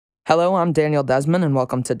Hello, I'm Daniel Desmond, and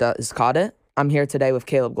welcome to Does Caught It. I'm here today with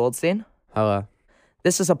Caleb Goldstein. Hello.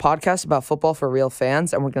 This is a podcast about football for real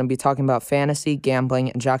fans, and we're going to be talking about fantasy, gambling,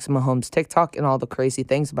 and Jackson Mahomes TikTok and all the crazy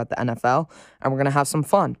things about the NFL, and we're going to have some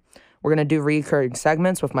fun. We're going to do recurring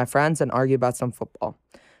segments with my friends and argue about some football.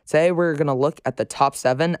 Today, we're going to look at the top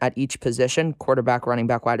 7 at each position, quarterback, running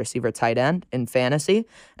back, wide receiver, tight end, in fantasy,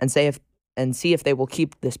 and see if they will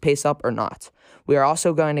keep this pace up or not. We are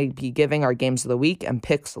also going to be giving our games of the week and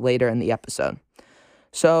picks later in the episode.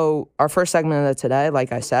 So our first segment of today,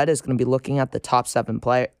 like I said, is going to be looking at the top seven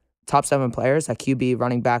players at QB,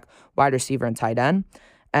 running back, wide receiver, and tight end.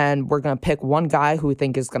 And we're going to pick one guy who we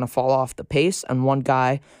think is going to fall off the pace and one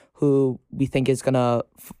guy who we think is going to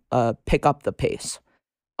pick up the pace.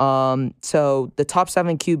 So the top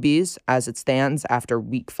 7 QBs as it stands after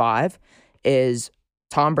week 5 is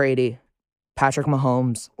Tom Brady, Patrick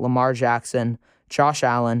Mahomes, Lamar Jackson, Josh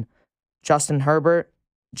Allen, Justin Herbert,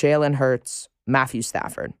 Jalen Hurts, Matthew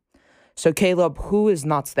Stafford. So, Caleb, who is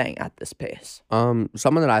not staying at this pace? Someone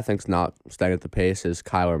that I think's not staying at the pace is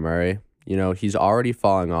Kyler Murray. You know, he's already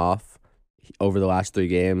falling off over the last 3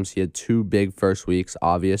 games. He had 2 big first weeks,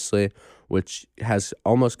 obviously, which has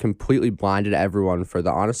almost completely blinded everyone for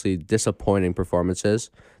the honestly disappointing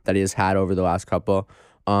performances that he has had over the last couple.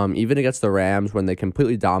 Even against the Rams, when they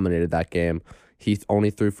completely dominated that game, he only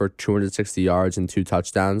threw for 260 yards and 2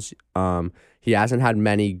 touchdowns. He hasn't had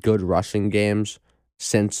many good rushing games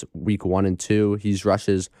since week 1 and 2. He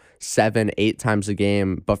rushes 7-8 times a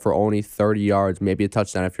game, but for only 30 yards, maybe a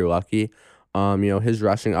touchdown if you're lucky. His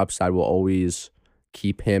rushing upside will always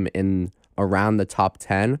keep him in around the top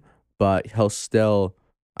 10, but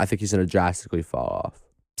I think he's going to drastically fall off.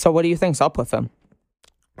 So what do you think's up with him?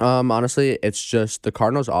 Honestly, it's just the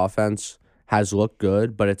Cardinals' offense has looked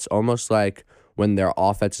good, but it's almost like when their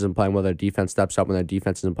offense isn't playing well, their defense steps up. When their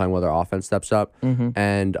defense isn't playing well, their offense steps up. Mm-hmm.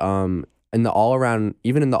 And in the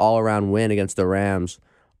all-around win against the Rams,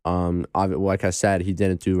 like I said, he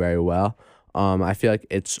didn't do very well. I feel like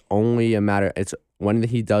it's when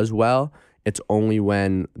he does well, it's only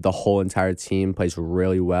when the whole entire team plays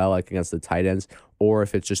really well, like against the tight ends, or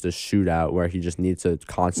if it's just a shootout where he just needs to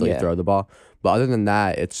constantly throw the ball. But other than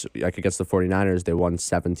that, it's like against the 49ers, they won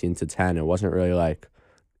 17-10. It wasn't really like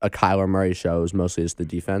a Kyler Murray show. It was mostly just the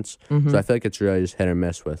defense. Mm-hmm. So I feel like it's really just hit or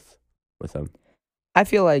miss with him. I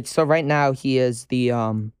feel like, so right now he is he's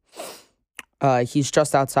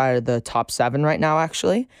just outside of the top 7 right now,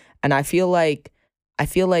 actually. And I feel like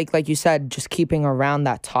you said, just keeping around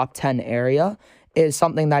that top 10 area is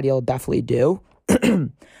something that he'll definitely do.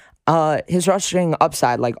 His rushing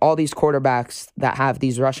upside, like all these quarterbacks that have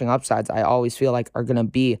these rushing upsides, I always feel like are going to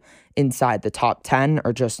be inside the top 10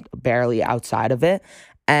 or just barely outside of it.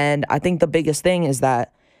 And I think the biggest thing is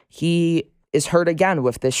that he is hurt again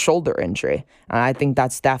with this shoulder injury. And I think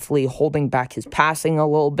that's definitely holding back his passing a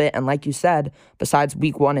little bit. And like you said, besides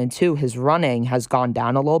week 1 and 2, his running has gone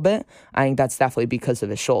down a little bit. I think that's definitely because of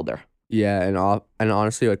his shoulder. Yeah, and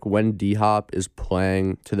honestly, like when D-Hop is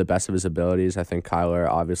playing to the best of his abilities, I think Kyler,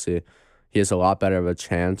 obviously, he has a lot better of a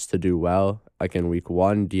chance to do well. Like in week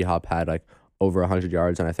 1, D-Hop had like over 100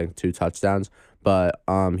 yards and I think 2 touchdowns. But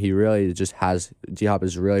D-Hop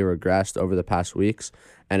has really regressed over the past weeks.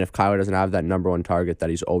 And if Kyler doesn't have that number 1 target that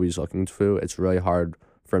he's always looking to, it's really hard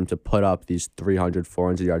for him to put up these 300,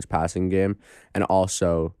 400 yards passing game and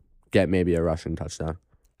also get maybe a rushing touchdown.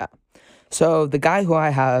 Yeah. So the guy who I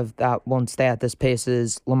have that won't stay at this pace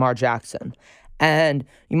is Lamar Jackson. And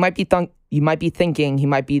you might be thinking he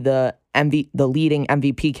might be the leading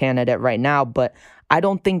MVP candidate right now, but I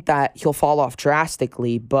don't think that he'll fall off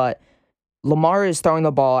drastically. But Lamar is throwing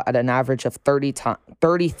the ball at an average of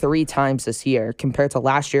 33 times this year compared to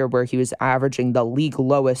last year where he was averaging the league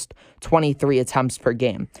lowest 23 attempts per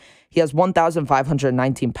game. He has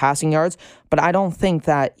 1,519 passing yards, but I don't think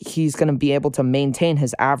that he's going to be able to maintain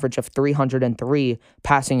his average of 303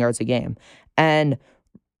 passing yards a game. And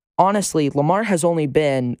honestly, Lamar has only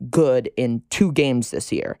been good in 2 games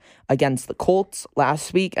this year, against the Colts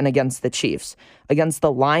last week and against the Chiefs. Against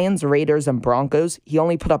the Lions, Raiders, and Broncos, he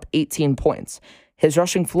only put up 18 points. His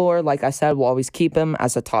rushing floor, like I said, will always keep him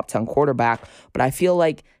as a top 10 quarterback, but I feel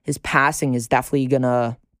like his passing is definitely going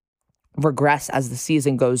to regress as the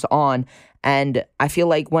season goes on. And I feel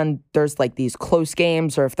like when there's like these close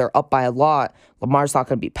games or if they're up by a lot, Lamar's not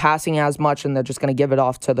going to be passing as much and they're just going to give it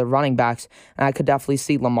off to the running backs. And I could definitely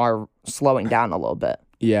see Lamar slowing down a little bit.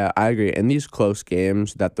 Yeah, I agree. In these close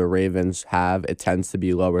games that the Ravens have, it tends to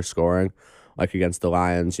be lower scoring, like against the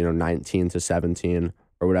Lions, 19-17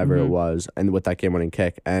 or whatever it was, and with that game-winning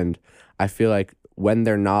kick. And I feel like when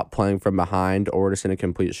they're not playing from behind or just in a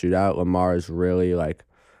complete shootout, Lamar is really like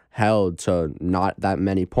held to not that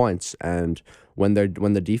many points. And when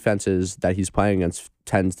the defenses that he's playing against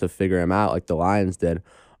tends to figure him out, like the Lions did,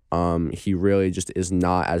 he really just is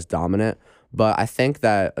not as dominant. But I think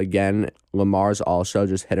that, again, Lamar's also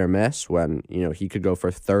just hit or miss when, he could go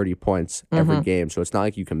for 30 points every game. So it's not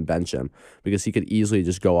like you can bench him because he could easily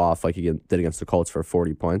just go off like he did against the Colts for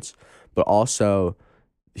 40 points. But also,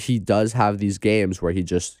 he does have these games where he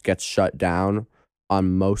just gets shut down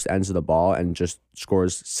on most ends of the ball and just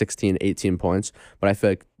scores 16, 18 points. But I feel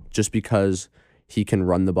like just because he can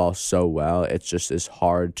run the ball so well, it just is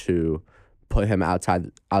hard to put him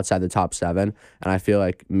outside the top 7, and I feel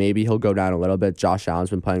like maybe he'll go down a little bit. Josh Allen's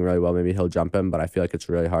been playing really well. Maybe he'll jump him, but I feel like it's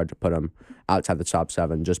really hard to put him outside the top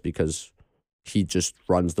 7 just because he just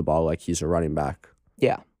runs the ball like he's a running back.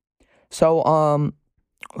 Yeah. So,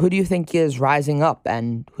 who do you think is rising up,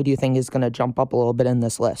 and who do you think is going to jump up a little bit in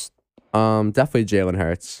this list? Definitely Jalen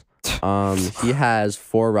Hurts. He has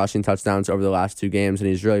 4 rushing touchdowns over the last 2 games, and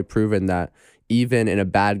he's really proven that even in a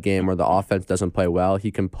bad game where the offense doesn't play well,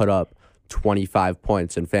 he can put up 25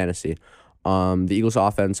 points in fantasy. The Eagles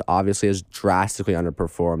offense obviously has drastically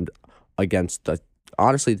underperformed against the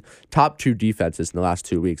honestly top 2 defenses in the last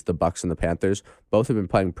 2 weeks, the Bucs and the Panthers. Both have been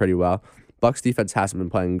playing pretty well. Bucs defense hasn't been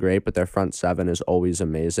playing great, but their front 7 is always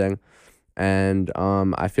amazing. And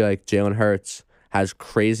I feel like Jalen Hurts has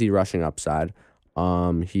crazy rushing upside.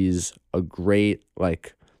 He's a great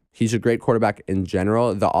quarterback in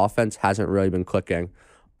general. The offense hasn't really been clicking.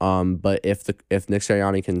 But if Nick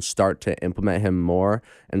Sirianni can start to implement him more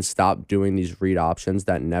and stop doing these read options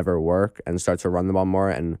that never work and start to run the ball more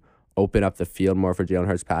and open up the field more for Jalen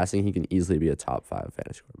Hurts passing, he can easily be a top 5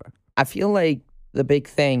 fantasy quarterback. I feel like the big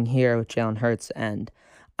thing here with Jalen Hurts, and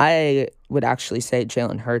I would actually say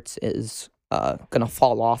Jalen Hurts is going to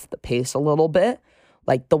fall off the pace a little bit.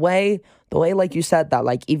 Like the way, like you said, that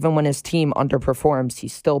like even when his team underperforms,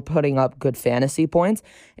 he's still putting up good fantasy points.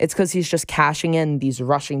 It's because he's just cashing in these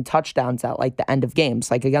rushing touchdowns at like the end of games,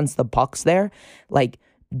 like against the Bucs there, like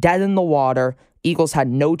dead in the water. Eagles had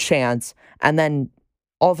no chance, and then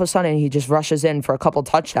all of a sudden he just rushes in for a couple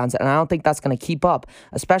touchdowns, and I don't think that's going to keep up,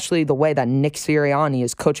 especially the way that Nick Sirianni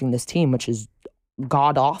is coaching this team, which is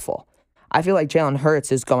god awful. I feel like Jalen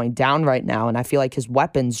Hurts is going down right now, and I feel like his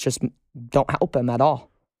weapons just don't help him at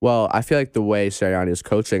all. Well, I feel like the way Sirianni is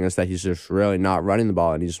coaching is that he's just really not running the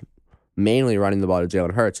ball, and he's mainly running the ball to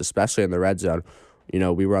Jalen Hurts, especially in the red zone.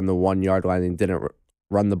 We were on the 1-yard line and didn't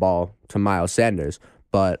run the ball to Miles Sanders,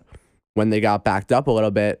 but when they got backed up a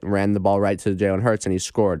little bit, ran the ball right to Jalen Hurts, and he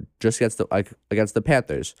scored just against the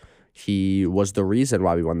Panthers. He was the reason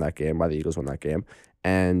why we won that game, why the Eagles won that game,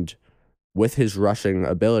 and with his rushing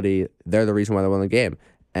ability, they're the reason why they won the game.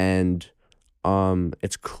 And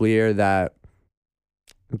it's clear that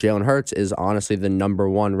Jalen Hurts is honestly the number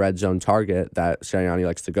 1 red zone target that Sirianni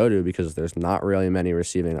likes to go to because there's not really many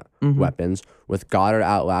receiving weapons. With Goddard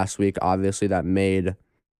out last week, obviously that made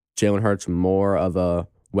Jalen Hurts more of a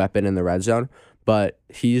weapon in the red zone, but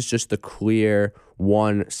he's just the clear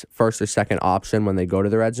first or second option when they go to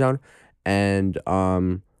the red zone. And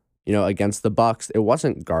against the Bucs, it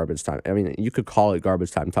wasn't garbage time. I mean, you could call it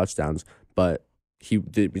garbage time touchdowns, but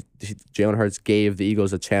Jalen Hurts gave the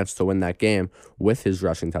Eagles a chance to win that game with his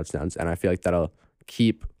rushing touchdowns, and I feel like that'll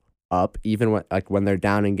keep up even when they're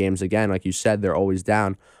down in games again. Like you said, they're always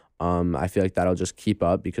down. I feel like that'll just keep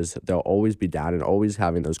up because they'll always be down and always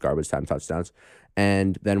having those garbage time touchdowns.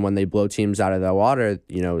 And then when they blow teams out of the water,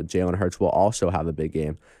 Jalen Hurts will also have a big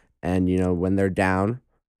game. And when they're down,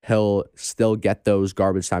 he'll still get those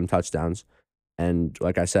garbage time touchdowns. And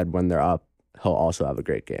like I said, when they're up, he'll also have a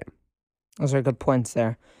great game. Those are good points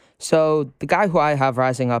there. So the guy who I have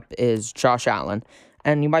rising up is Josh Allen.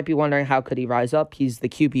 And you might be wondering, how could he rise up? He's the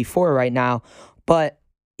QB4 right now, but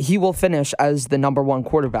he will finish as the number 1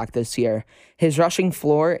 quarterback this year. His rushing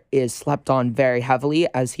floor is slept on very heavily,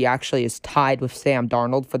 as he actually is tied with Sam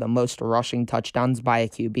Darnold for the most rushing touchdowns by a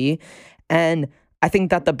QB. And I think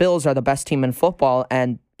that the Bills are the best team in football,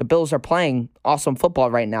 and the Bills are playing awesome football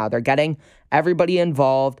right now. They're getting everybody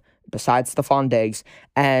involved besides Stephon Diggs,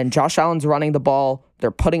 and Josh Allen's running the ball. They're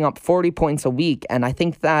putting up 40 points a week, and I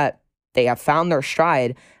think that they have found their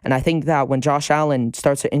stride, and I think that when Josh Allen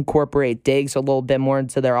starts to incorporate Diggs a little bit more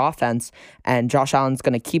into their offense, and Josh Allen's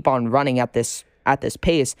going to keep on running at this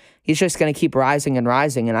pace, he's just going to keep rising and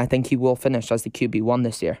rising, and I think he will finish as the QB1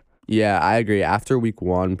 this year. Yeah, I agree. After week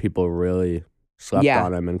 1, people really slept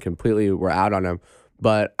on him and completely were out on him,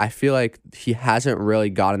 but I feel like he hasn't really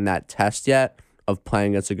gotten that test yet of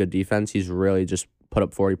playing against a good defense. He's really just put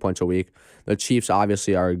up 40 points a week. The Chiefs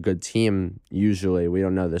obviously are a good team usually. We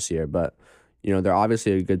don't know this year, but they're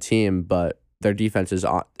obviously a good team, but their defense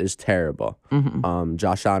is terrible.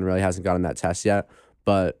 Josh Allen really hasn't gotten that test yet,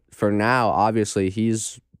 but for now, obviously,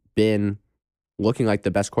 he's been looking like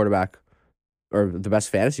the best quarterback, or the best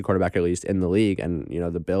fantasy quarterback at least, in the league. And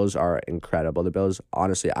the Bills are incredible. The Bills,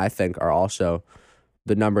 honestly, I think are also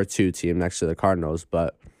the number 2 team next to the Cardinals.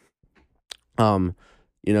 But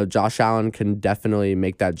Josh Allen can definitely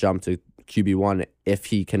make that jump to QB1 if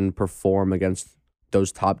he can perform against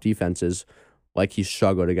those top defenses like he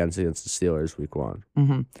struggled against the Steelers week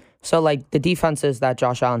 1. So, like, the defenses that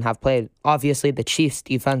Josh Allen have played, obviously the Chiefs'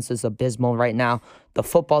 defense is abysmal right now. The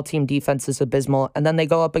football team defense is abysmal. And then they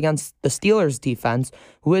go up against the Steelers' defense,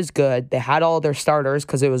 who is good. They had all their starters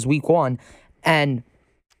because it was week 1. And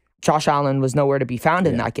Josh Allen was nowhere to be found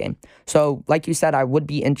in that game. So, like you said, I would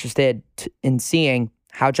be interested in seeing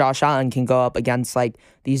how Josh Allen can go up against like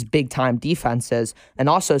these big time defenses. And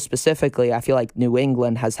also specifically, I feel like New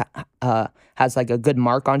England has like a good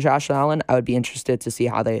mark on Josh Allen. I would be interested to see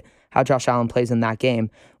how Josh Allen plays in that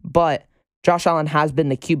game. But Josh Allen has been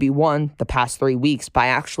the QB1 the past 3 weeks by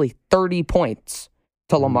actually 30 points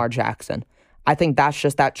to Lamar Jackson. I think that's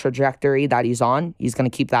just that trajectory that he's on. He's going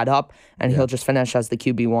to keep that up, and he'll just finish as the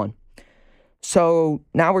QB1. So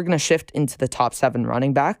now we're going to shift into the top 7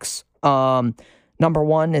 running backs. Number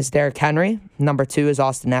 1 is Derrick Henry. Number 2 is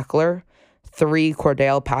Austin Eckler. 3,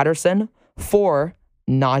 Cordell Patterson. 4,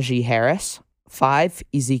 Najee Harris. 5,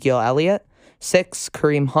 Ezekiel Elliott. 6,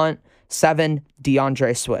 Kareem Hunt. 7,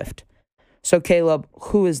 DeAndre Swift. So, Caleb,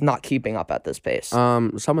 who is not keeping up at this pace?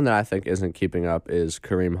 Someone that I think isn't keeping up is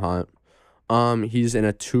Kareem Hunt. He's in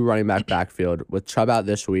a 2 running back backfield. With Chubb out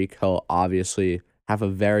this week, he'll obviously have a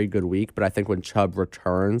very good week. But I think when Chubb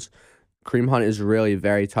returns, Kareem Hunt is really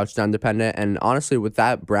very touchdown dependent. And honestly, with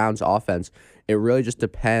that Browns offense, it really just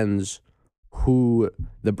depends who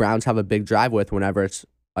the Browns have a big drive with whenever it's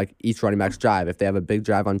like each running back's drive. If they have a big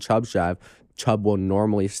drive on Chubb's drive, Chubb will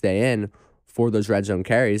normally stay in for those red zone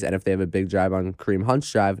carries. And if they have a big drive on Kareem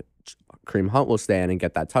Hunt's drive, Kareem Hunt will stay in and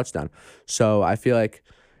get that touchdown. So I feel like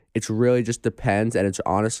it's really just depends, and it's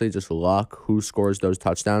honestly just luck who scores those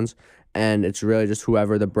touchdowns. And it's really just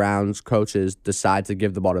whoever the Browns coaches decide to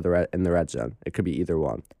give the ball to in the red zone. It could be either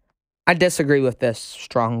one. I disagree with this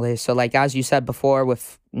strongly. So, like, as you said before,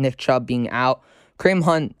 with Nick Chubb being out, Kareem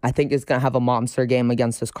Hunt, I think, is going to have a monster game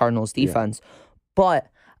against this Cardinals defense. Yeah. But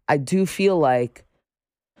I do feel like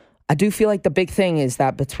the big thing is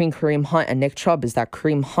that between Kareem Hunt and Nick Chubb is that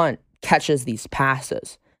Kareem Hunt catches these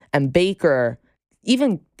passes. And Baker,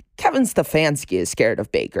 even Kevin Stefanski is scared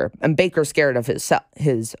of Baker, and Baker's scared of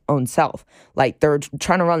his own self. Like, they're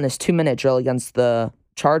trying to run this 2-minute drill against the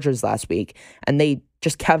Chargers last week, and they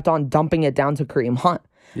just kept on dumping it down to Kareem Hunt.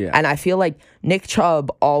 Yeah. And I feel like Nick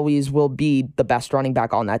Chubb always will be the best running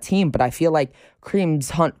back on that team, but I feel like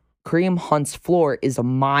Kareem Hunt's floor is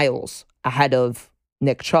miles ahead of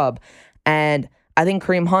Nick Chubb. And I think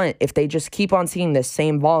Kareem Hunt, if they just keep on seeing this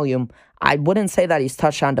same volume, I wouldn't say that he's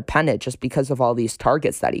touchdown dependent just because of all these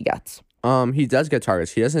targets that he gets. He does get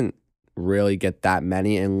targets. He doesn't really get that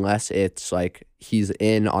many unless it's like he's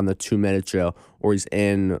in on the 2-minute drill, or he's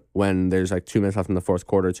in when there's like 2 minutes left in the fourth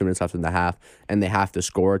quarter, 2 minutes left in the half, and they have to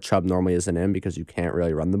score. Chubb normally isn't in because you can't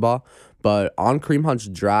really run the ball. But on Kareem Hunt's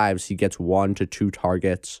drives, he gets 1 to 2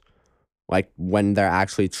 targets, like when they're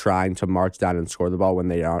actually trying to march down and score the ball, when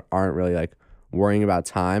they aren't really like worrying about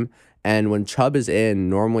time. And when Chubb is in,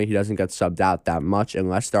 normally he doesn't get subbed out that much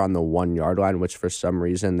unless they're on the 1-yard line, which for some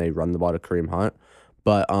reason they run the ball to Kareem Hunt.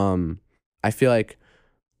 But I feel like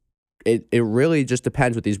it really just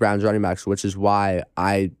depends with these Browns running backs, which is why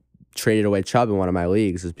I traded away Chubb in one of my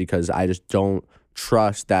leagues, is because I just don't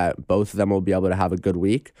trust that both of them will be able to have a good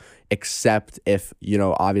week, except if,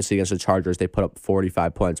 obviously against the Chargers, they put up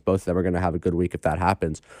 45 points. Both of them are going to have a good week if that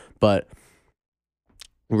happens. But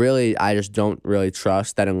really, I just don't really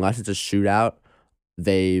trust that unless it's a shootout,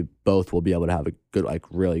 they both will be able to have a good,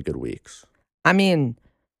 really good weeks. I mean,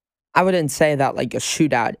 I wouldn't say that like a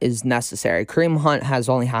shootout is necessary. Kareem Hunt has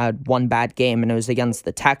only had 1 bad game, and it was against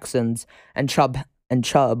the Texans, and Chubb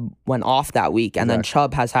went off that week. And then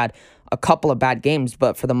Chubb has had a couple of bad games,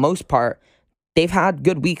 but for the most part, they've had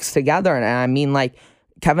good weeks together. And I mean, like,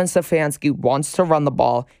 Kevin Stefanski wants to run the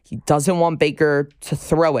ball. He doesn't want Baker to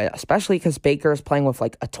throw it, especially because Baker is playing with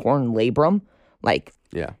like a torn labrum. Like,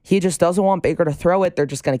 he just doesn't want Baker to throw it. They're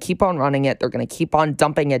just going to keep on running it. They're going to keep on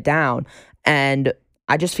dumping it down. And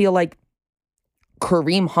I just feel like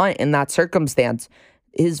Kareem Hunt in that circumstance,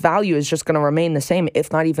 his value is just going to remain the same,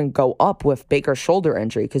 if not even go up with Baker's shoulder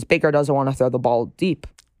injury, because Baker doesn't want to throw the ball deep.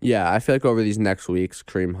 Yeah, I feel like over these next weeks,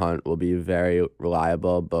 Kareem Hunt will be very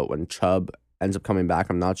reliable, but when Chubb ends up coming back,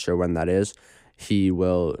 I'm not sure when that is,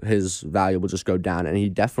 his value will just go down, and he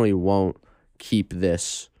definitely won't keep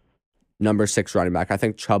this number 6 running back. I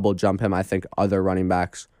think Chubb will jump him. I think other running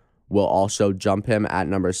backs will also jump him at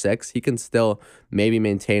number 6. He can still maybe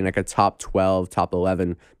maintain like a top 12, top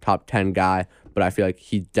 11, top 10 guy, but I feel like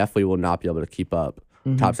he definitely will not be able to keep up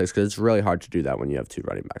top 6 because it's really hard to do that when you have 2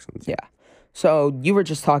 running backs on the team. Yeah. So you were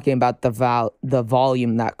just talking about the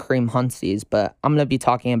volume that Kareem Hunt sees, but I'm going to be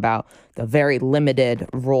talking about the very limited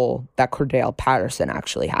role that Cordell Patterson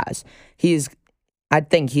actually has. I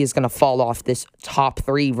think he's going to fall off this top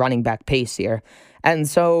 3 running back pace here. And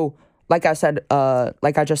so, like I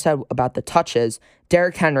just said about the touches,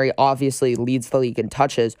 Derrick Henry obviously leads the league in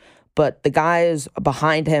touches, but the guys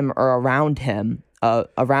behind him or around him,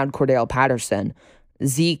 around Cordell Patterson,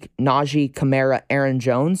 Zeke, Najee, Kamara, Aaron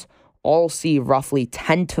Jones, all see roughly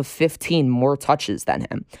 10 to 15 more touches than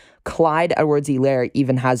him. Clyde Edwards-Helaire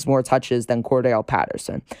even has more touches than Cordell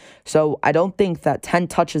Patterson. So I don't think that 10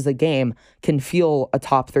 touches a game can fuel a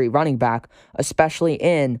top 3 running back, especially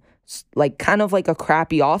in like kind of like a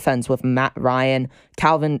crappy offense with Matt Ryan,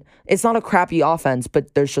 Calvin. It's not a crappy offense,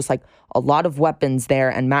 but there's just like a lot of weapons there,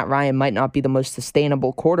 and Matt Ryan might not be the most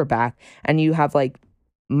sustainable quarterback. And you have like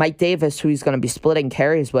Mike Davis, who he's going to be splitting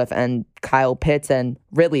carries with, and Kyle Pitts, and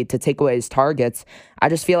really to take away his targets. I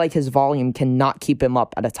just feel like his volume cannot keep him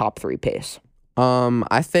up at a top 3 pace.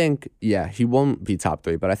 I think, he won't be top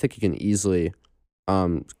 3, but I think he can easily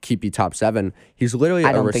keep you top 7. He's literally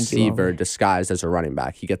a receiver disguised as a running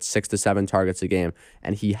back. He gets 6 to 7 targets a game,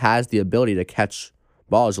 and he has the ability to catch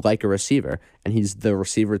balls like a receiver, and he's the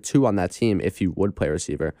receiver 2 on that team if he would play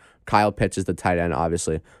receiver. Kyle Pitts is the tight end,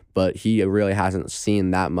 obviously, but he really hasn't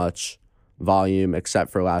seen that much volume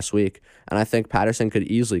except for last week, and I think Patterson could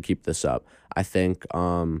easily keep this up. I think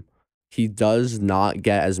he does not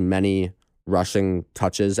get as many rushing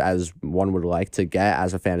touches as one would like to get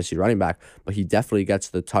as a fantasy running back, but he definitely gets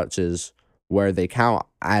the touches where they count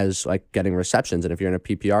as like getting receptions. And if you're in a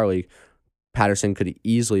PPR league, Patterson could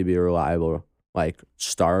easily be a reliable like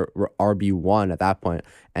start RB1 at that point,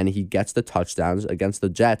 and he gets the touchdowns. Against the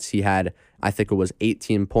Jets, he had, I think it was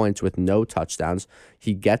 18 points with no touchdowns.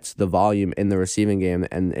 He gets the volume in the receiving game,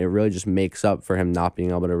 and it really just makes up for him not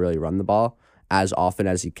being able to really run the ball as often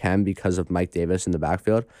as he can because of Mike Davis in the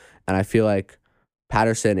backfield. And I feel like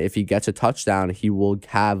Patterson, if he gets a touchdown, he will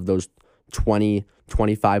have those 20,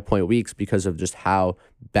 25-point weeks because of just how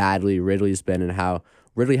badly Ridley's been, and how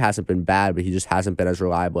Ridley hasn't been bad, but he just hasn't been as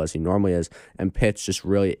reliable as he normally is. And Pitts just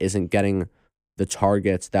really isn't getting the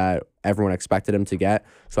targets that everyone expected him to get.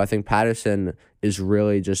 So I think Patterson is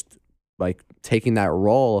really just like taking that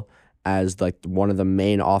role as like one of the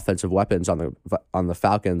main offensive weapons on the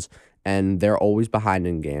Falcons. And they're always behind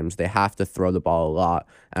in games. They have to throw the ball a lot.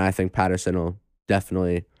 And I think Patterson will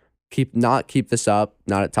definitely keep this up,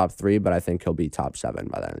 not at top 3, but I think he'll be top 7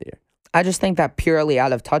 by the end of the year. I just think that purely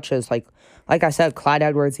out of touches, like I said, Clyde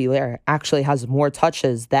Edwards-Helaire actually has more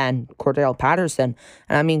touches than Cordell Patterson.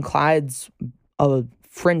 And I mean, Clyde's a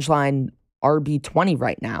fringe line RB20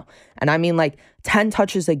 right now. And I mean, like 10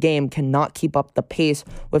 touches a game cannot keep up the pace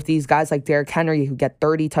with these guys like Derrick Henry, who get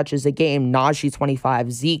 30 touches a game, Najee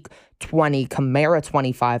 25, Zeke 20, Kamara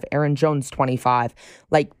 25, Aaron Jones 25.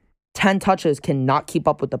 Like 10 touches cannot keep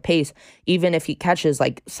up with the pace, even if he catches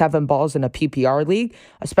like 7 balls in a PPR league,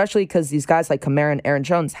 especially because these guys like Kamara and Aaron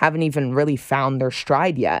Jones haven't even really found their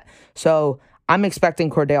stride yet. So I'm expecting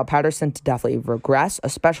Cordell Patterson to definitely regress,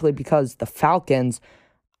 especially because the Falcons,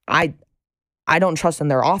 I don't trust in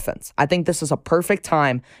their offense. I think this is a perfect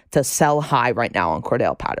time to sell high right now on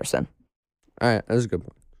Cordell Patterson. All right, that's a good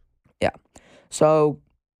point. Yeah. So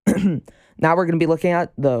now we're going to be looking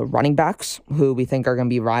at the running backs who we think are going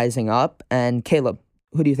to be rising up. And Caleb,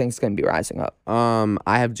 who do you think is going to be rising up?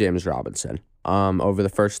 I have James Robinson. Over the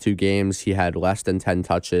first 2 games, he had less than 10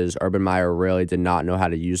 touches. Urban Meyer really did not know how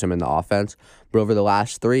to use him in the offense. But over the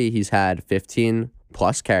last 3, he's had 15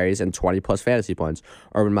 plus carries and 20 plus fantasy points.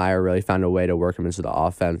 Urban Meyer really found a way to work him into the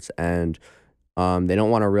offense, and they don't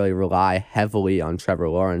want to really rely heavily on Trevor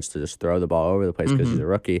Lawrence to just throw the ball over the place because he's a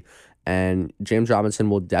rookie. And James Robinson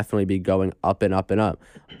will definitely be going up and up and up.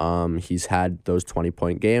 He's had those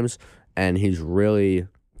 20-point games, and he's really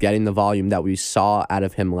getting the volume that we saw out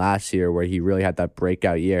of him last year, where he really had that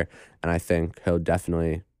breakout year. And I think he'll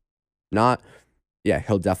definitely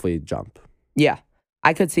jump. Yeah.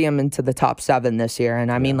 I could see him into the top 7 this year.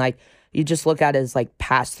 And I mean, like, you just look at his like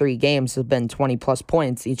past 3 games have been 20 plus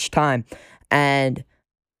points each time. And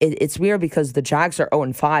it's weird because the Jags are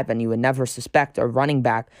 0-5, and you would never suspect a running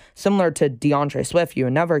back, similar to DeAndre Swift, you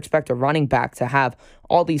would never expect a running back to have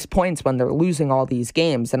all these points when they're losing all these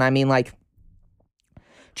games. And I mean, like,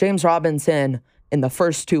 James Robinson in the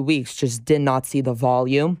first 2 weeks just did not see the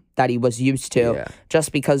volume that he was used to, Yeah.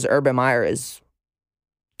 just because Urban Meyer is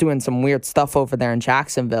doing some weird stuff over there in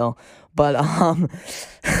Jacksonville. But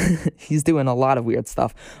he's doing a lot of weird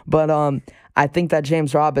stuff. But I think that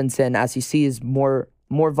James Robinson, as he sees more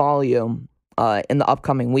volume in the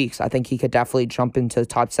upcoming weeks, I think he could definitely jump into the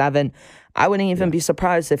top 7. I wouldn't even be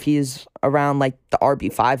surprised if he's around like the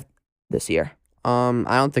RB5 this year. I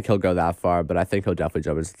don't think he'll go that far, but I think he'll definitely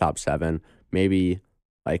jump into the top 7. Maybe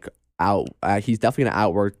like he's definitely gonna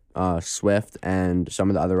outwork Swift and some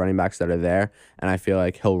of the other running backs that are there, and I feel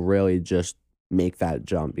like he'll really just make that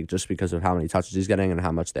jump just because of how many touches he's getting and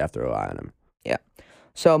how much they have to rely on him. Yeah.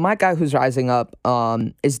 So my guy who's rising up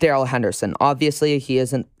is Darrell Henderson. Obviously, he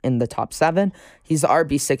isn't in the top 7. He's the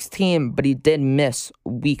RB16, but he did miss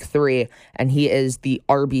week 3, and he is the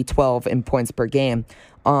RB12 in points per game.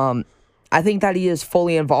 I think that he is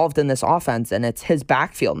fully involved in this offense, and it's his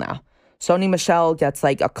backfield now. Sony Michel gets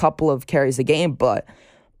like a couple of carries a game, but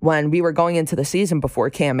when we were going into the season before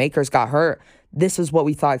Cam Akers got hurt, this is what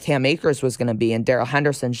we thought Cam Akers was going to be, and Darrell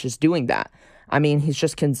Henderson's just doing that. I mean, he's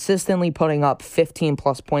just consistently putting up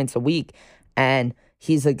 15-plus points a week, and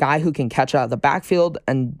he's a guy who can catch out of the backfield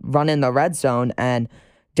and run in the red zone, and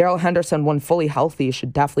Darrell Henderson, when fully healthy,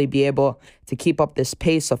 should definitely be able to keep up this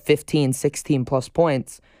pace of 15, 16-plus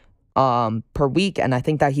points per week, and I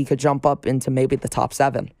think that he could jump up into maybe the top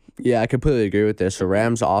 7. Yeah, I completely agree with this. The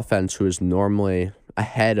Rams offense, who is normally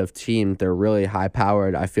ahead of team, they're really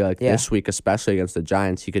high-powered. I feel like this week, especially against the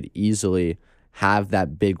Giants, he could easily have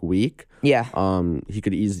that big week. Yeah. He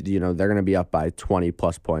could easily, they're going to be up by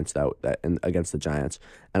 20-plus points against the Giants.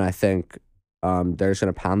 And I think they're just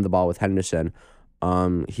going to pound the ball with Henderson.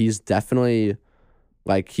 He's definitely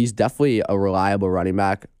a reliable running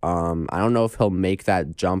back. I don't know if he'll make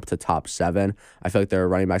that jump to top 7. I feel like there are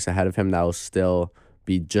running backs ahead of him that will still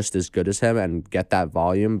be just as good as him and get that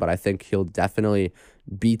volume, but I think he'll definitely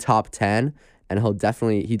be top 10, and he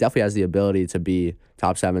definitely has the ability to be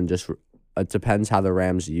top 7. Just it depends how the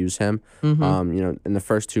Rams use him. In the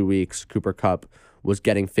first 2 weeks, Cooper Kupp was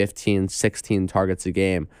getting 15, 16 targets a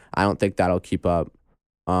game. I don't think that'll keep up.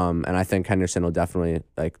 And I think Henderson will definitely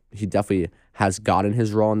he definitely has gotten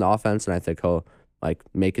his role in the offense, and I think he'll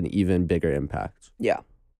make an even bigger impact. Yeah,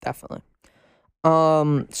 definitely.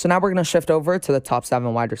 So now we're gonna shift over to the top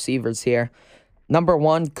 7 wide receivers here. Number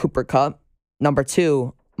 1, Cooper Kupp. Number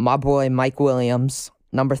 2, my boy Mike Williams.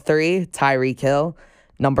 Number 3, Tyreek Hill.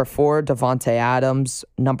 Number 4, Devontae Adams.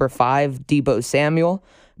 Number 5, Deebo Samuel.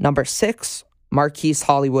 Number 6, Marquise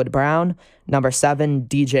Hollywood Brown. Number 7,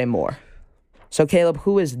 DJ Moore. So Caleb,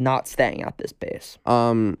 who is not staying at this pace?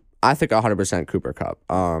 I think 100% Cooper Kupp.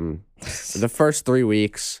 The first 3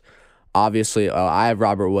 weeks, obviously, I have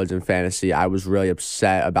Robert Woods in fantasy. I was really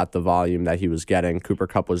upset about the volume that he was getting. Cooper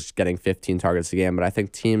Kupp was getting 15 targets a game, but I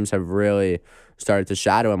think teams have really started to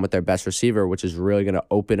shadow him with their best receiver, which is really going to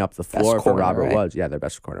open up the floor for Robert Woods. Yeah, their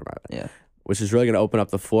best corner. Yeah. Which is really going to open up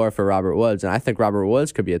the floor for Robert Woods, and I think Robert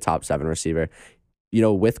Woods could be a top 7 receiver.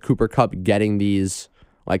 With Cooper Kupp getting these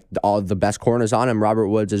all the best corners on him, Robert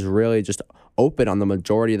Woods is really just open on the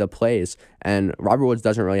majority of the plays. And Robert Woods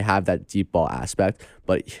doesn't really have that deep ball aspect,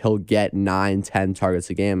 but he'll get 9, 10 targets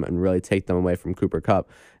a game and really take them away from Cooper Kupp.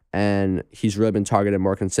 And he's really been targeted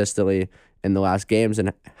more consistently in the last games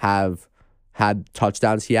and have had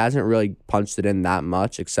touchdowns. He hasn't really punched it in that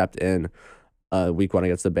much except in week 1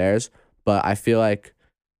 against the Bears. But I feel like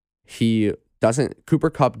Cooper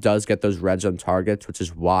Kupp does get those red zone targets, which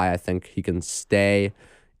is why I think he can stay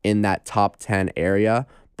in that top 10 area.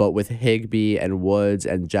 But with Higbee and Woods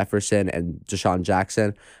and Jefferson and Deshaun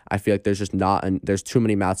Jackson, I feel like there's too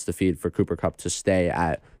many mouths to feed for Cooper Kupp to stay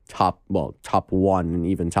at top 1 and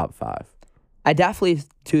even top 5. I definitely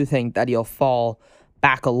do think that he'll fall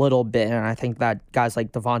back a little bit, and I think that guys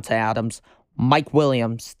like Devontae Adams, Mike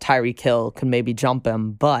Williams, Tyreek Hill can maybe jump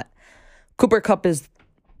him, but Cooper Kupp is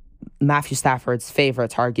Matthew Stafford's favorite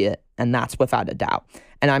target, and that's without a doubt.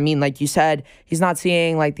 And I mean, like you said, he's not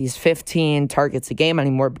seeing these 15 targets a game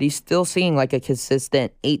anymore, but he's still seeing a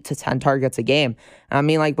consistent 8 to 10 targets a game. And I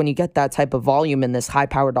mean, when you get that type of volume in this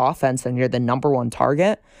high-powered offense and you're the number 1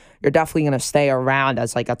 target, you're definitely going to stay around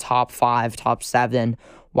as a top 5, top 7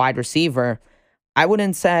 wide receiver. I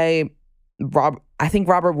wouldn't say I think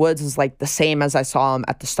Robert Woods is the same as I saw him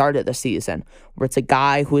at the start of the season, where it's a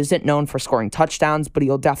guy who isn't known for scoring touchdowns, but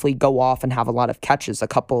he'll definitely go off and have a lot of catches a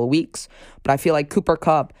couple of weeks. But I feel like Cooper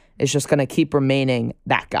Kupp is just going to keep remaining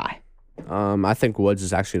that guy. I think Woods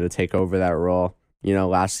is actually going to take over that role.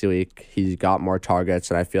 Last week he got more targets,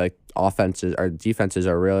 and I feel like defenses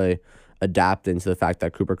are really adapting to the fact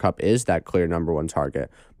that Cooper Kupp is that clear number 1 target.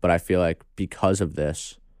 But I feel like because of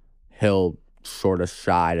this, he'll sort of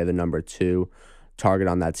shy to the number 2 target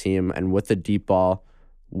on that team. And with the deep ball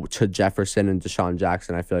to Jefferson and Deshaun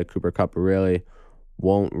Jackson, I feel like Cooper Kupp really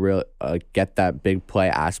won't really get that big play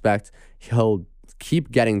aspect. He'll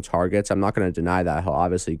keep getting targets. I'm not going to deny that. He'll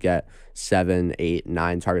obviously get 7, 8,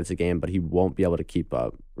 9 targets a game, but he won't be able to keep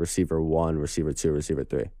up receiver 1, receiver 2, receiver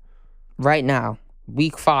 3. Right now,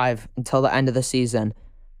 week 5 until the end of the season,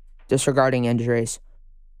 disregarding injuries,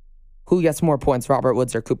 who gets more points, Robert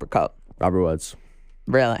Woods or Cooper Kupp? Robert Woods.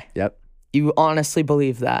 Really? Yep. You honestly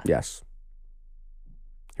believe that? Yes.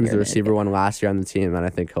 He was the receiver 1 last year on the team, and I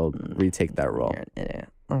think he'll retake that role.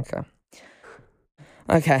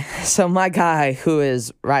 Okay, so my guy who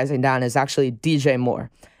is rising down is actually DJ Moore.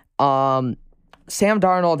 Sam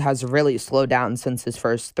Darnold has really slowed down since his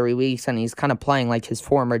first 3 weeks, and he's kind of playing like his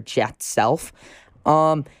former Jet self.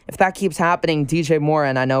 If that keeps happening, DJ Moore,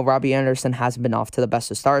 and I know Robbie Anderson hasn't been off to the best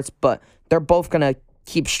of starts, but they're both going to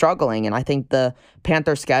keep struggling. And I think the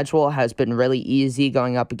Panther schedule has been really easy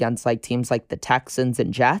going up against like teams like the Texans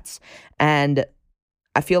and Jets. And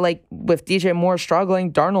I feel like with DJ Moore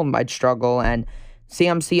struggling, Darnold might struggle. And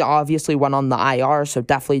CMC obviously went on the IR, so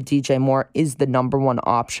definitely DJ Moore is the number 1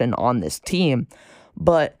 option on this team.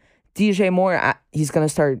 But DJ Moore, he's going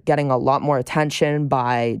to start getting a lot more attention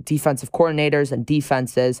by defensive coordinators and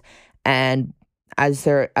defenses. And as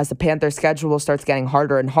the Panthers' schedule starts getting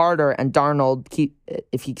harder and harder, and Darnold,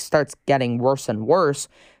 if he starts getting worse and worse,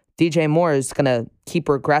 DJ Moore is going to keep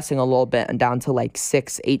regressing a little bit and down to like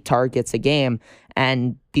 6, 8 targets a game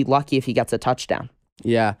and be lucky if he gets a touchdown.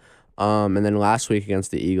 Yeah. And then last week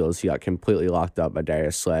against the Eagles, he got completely locked up by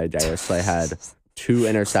Darius Slay. Darius Slay had 2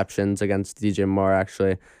 interceptions against DJ Moore,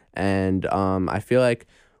 actually. And I feel like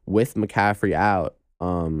with McCaffrey out,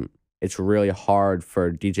 it's really hard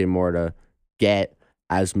for DJ Moore to get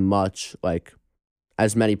as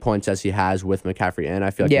many points as he has with McCaffrey in.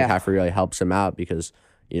 I feel like McCaffrey really helps him out because,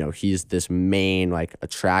 he's this main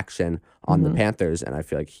attraction on the Panthers, and I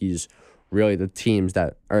feel like he's really the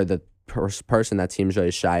person that teams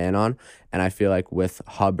really shy in on. And I feel like with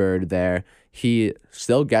Hubbard there, he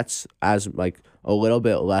still gets as a little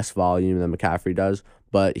bit less volume than McCaffrey does,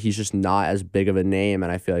 but he's just not as big of a name,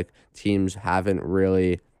 and I feel like teams haven't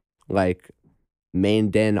really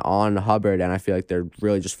mained in on Hubbard, and I feel like they're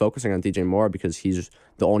really just focusing on DJ Moore because he's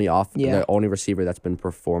the only receiver that's been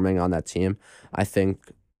performing on that team. I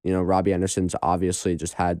think, Robbie Anderson's obviously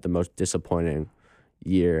just had the most disappointing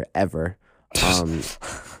year ever.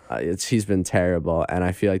 He's been terrible, and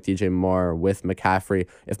I feel like DJ Moore with McCaffrey,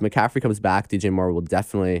 if McCaffrey comes back, DJ Moore will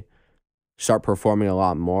definitely start performing a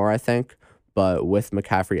lot more, I think. But with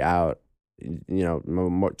McCaffrey out,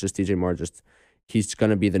 DJ Moore, he's going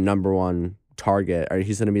to be the number 1 target, or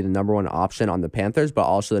he's going to be the number 1 option on the Panthers, but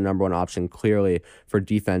also the number 1 option clearly for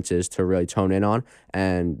defenses to really tone in on,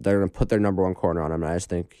 and they're going to put their number 1 corner on him, and I just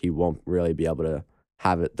think he won't really be able to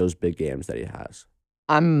have those big games that he has.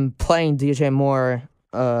 I'm playing DJ Moore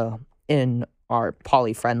in our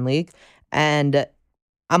Poly Friend League, and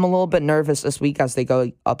I'm a little bit nervous this week as they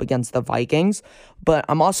go up against the Vikings, but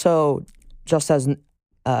I'm also just as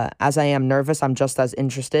I am nervous, I'm just as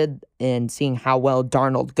interested in seeing how well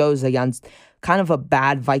Darnold goes against kind of a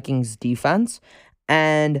bad Vikings defense.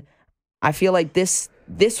 And I feel like this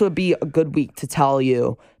would be a good week to tell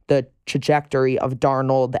you the trajectory of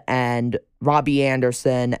Darnold and Robbie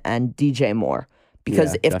Anderson and DJ Moore.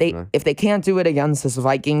 Because if they can't do it against this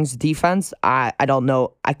Vikings defense, I don't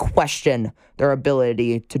know. I question their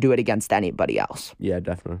ability to do it against anybody else. Yeah,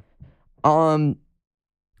 definitely.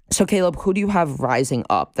 So Caleb, who do you have rising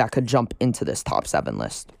up that could jump into this top 7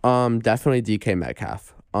 list? Definitely DK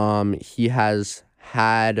Metcalf. He has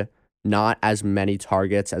had not as many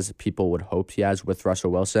targets as people would hope he has with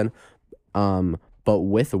Russell Wilson. But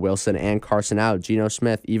with Wilson and Carson out, Geno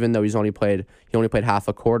Smith, even though he only played half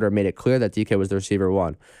a quarter, made it clear that DK was the receiver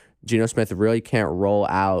 1. Geno Smith really can't roll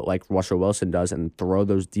out like Russell Wilson does and throw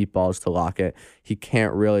those deep balls to Lockett. He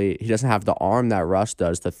doesn't have the arm that Russ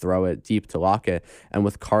does to throw it deep to Lockett. And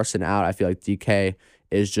with Carson out, I feel like DK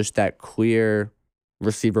is just that clear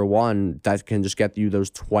receiver 1 that can just get you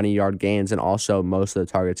those 20-yard gains and also most of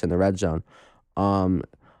the targets in the red zone.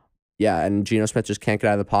 And Geno Smith just can't get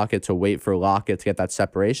out of the pocket to wait for Lockett to get that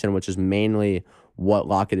separation, which is mainly what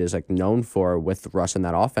Lockett is known for with Russ in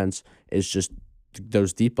that offense, is just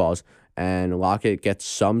those deep balls. And Lockett gets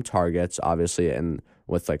some targets, obviously, and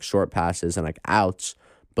with short passes and outs,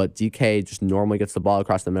 but DK just normally gets the ball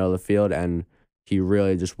across the middle of the field, and he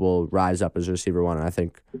really just will rise up as receiver 1, and I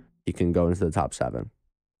think he can go into the top 7.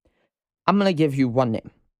 I'm going to give you one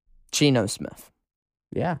name, Geno Smith.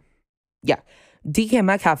 Yeah. DK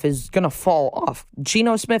Metcalf is going to fall off.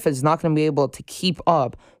 Geno Smith is not going to be able to keep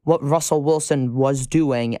up what Russell Wilson was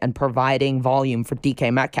doing and providing volume for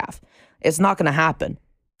DK Metcalf. It's not going to happen.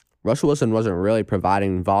 Russell Wilson wasn't really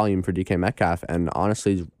providing volume for DK Metcalf, and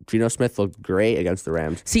honestly, Geno Smith looked great against the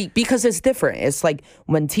Rams. See, because it's different. It's like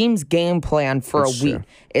when teams game plan for That's a week, true.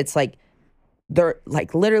 it's like they're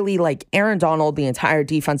like literally like Aaron Donald, the entire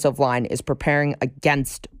defensive line is preparing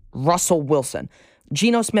against Russell Wilson.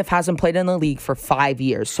 Geno Smith hasn't played in the league for 5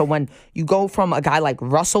 years. So when you go from a guy like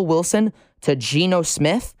Russell Wilson to Geno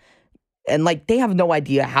Smith, and like they have no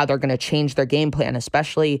idea how they're going to change their game plan,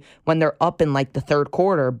 especially when they're up in like the third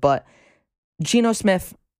quarter. But Geno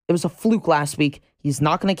Smith, it was a fluke last week. He's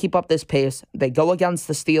not going to keep up this pace. They go against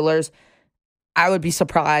the Steelers. I would be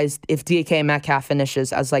surprised if DK Metcalf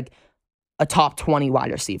finishes as like a top 20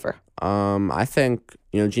 wide receiver. I think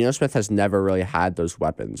Geno Smith has never really had those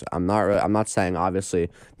weapons. I'm not saying obviously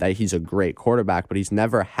that he's a great quarterback, but he's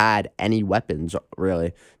never had any weapons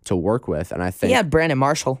really to work with. And I think He had Brandon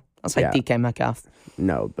Marshall. That's like Yeah. DK Metcalf.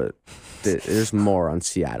 no, but there's more on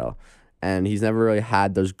Seattle, and he's never really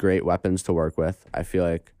had those great weapons to work with. I feel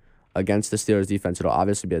like against the Steelers defense, it'll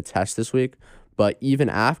obviously be a test this week. But even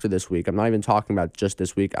after this week, I'm not even talking about just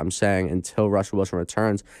this week. I'm saying until Russell Wilson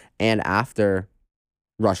returns and after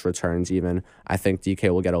Russ returns even, I think DK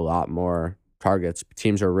will get a lot more targets.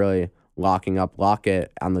 Teams are really locking up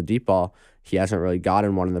Lockett on the deep ball. He hasn't really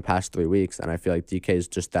gotten one in the past 3 weeks, and I feel like DK is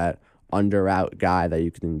just that under route guy that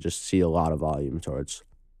you can just see a lot of volume towards.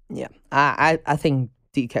 Yeah, I think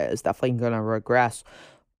DK is definitely going to regress.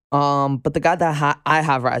 But the guy that I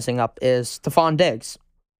have rising up is Stephon Diggs.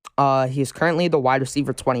 He's currently the wide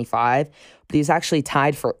receiver 25, but he's actually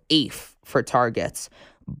tied for 8th for targets.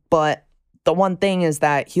 But the one thing is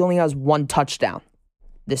that he only has 1 touchdown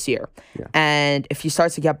this year. Yeah. And if he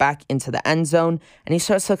starts to get back into the end zone and he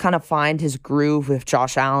starts to kind of find his groove with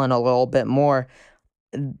Josh Allen a little bit more,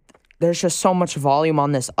 there's just so much volume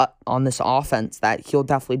on this offense that he'll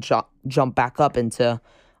definitely jump back up into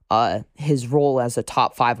his role as a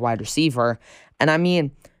top 5 wide receiver. And I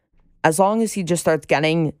mean, as long as he just starts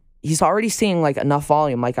getting, he's already seeing like enough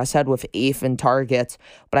volume, like I said, with 8th and targets.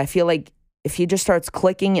 But I feel like if he just starts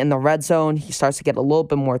clicking in the red zone, he starts to get a little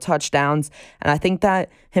bit more touchdowns. And I think that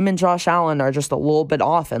him and Josh Allen are just a little bit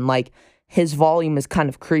off, and like his volume is kind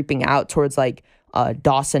of creeping out towards like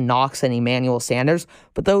Dawson Knox and Emmanuel Sanders,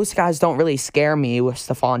 but those guys don't really scare me with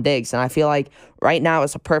Stephon Diggs. And I feel like right now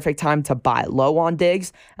it's a perfect time to buy low on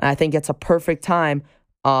Diggs, and I think it's a perfect time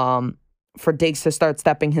for Diggs to start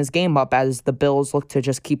stepping his game up as the Bills look to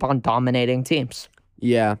just keep on dominating teams.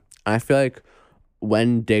 Yeah, I feel like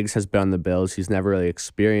when Diggs has been on the Bills, he's never really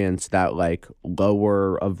experienced that like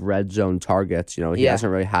lower of red zone targets. He Yeah.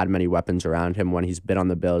 hasn't really had many weapons around him when he's been on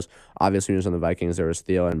the Bills. Obviously, when he was on the Vikings, there was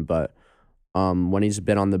Thielen, but when he's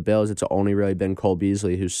been on the Bills, it's only really been Cole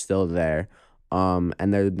Beasley who's still there.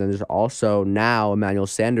 And there's also now Emmanuel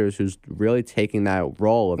Sanders who's really taking that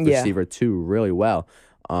role of receiver 2 really well.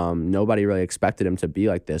 Nobody really expected him to be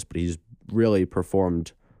like this, but he's really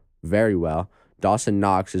performed very well. Dawson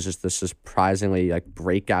Knox is just this surprisingly like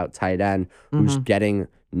breakout tight end who's getting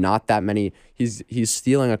not that many. He's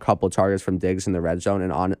stealing a couple targets from Diggs in the red zone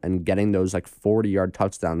and getting those like 40-yard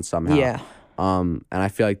touchdowns somehow. Yeah. And I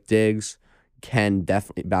feel like Diggs can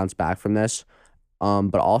definitely bounce back from this.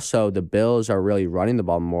 But also the Bills are really running the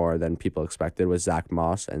ball more than people expected with Zach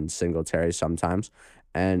Moss and Singletary sometimes.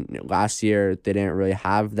 And last year they didn't really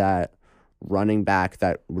have that running back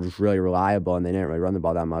that was really reliable, and they didn't really run the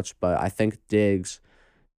ball that much. But I think Diggs,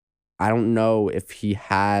 I don't know if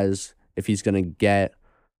he's going to get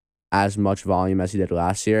as much volume as he did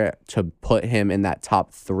last year to put him in that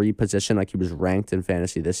top 3 position like he was ranked in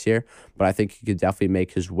fantasy this year. But I think he could definitely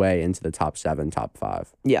make his way into the top 7, top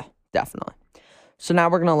 5. Yeah, definitely. So now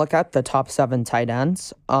we're going to look at the top 7 tight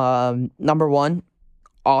ends. Number 1,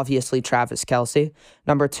 obviously Travis Kelce.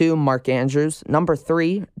 Number 2, Mark Andrews. Number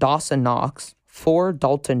 3, Dawson Knox. 4,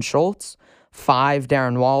 Dalton Schultz. 5,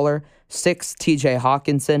 Darren Waller. 6, TJ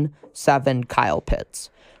Hawkinson. 7, Kyle Pitts.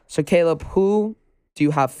 So Caleb, who do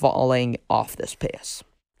you have falling off this pace?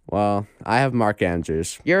 Well, I have Mark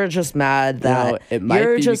Andrews. You're just mad that it might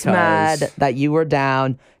you're be just mad because- that you were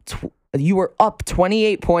down. You were up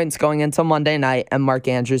 28 points going into Monday night, and Mark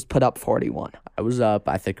Andrews put up 41. I was up,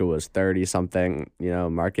 I think it was 30-something.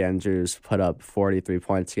 Mark Andrews put up 43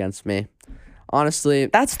 points against me. Honestly,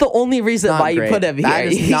 That's the only reason Not why you great. put him here. That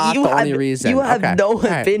is not the only reason. You have Okay. no All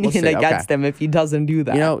right, opinion we'll see. against Okay. him if he doesn't do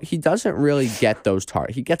that. he doesn't really get those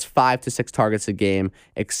targets. He gets 5 to 6 targets a game,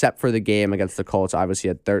 except for the game against the Colts. Obviously,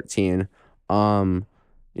 at 13.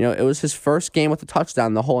 It was his first game with a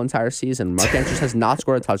touchdown the whole entire season. Mark Andrews has not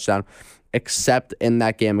scored a touchdown. except in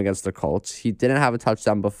that game against the Colts. He didn't have a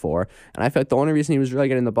touchdown before. And I feel like the only reason he was really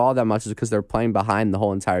getting the ball that much is because they're playing behind the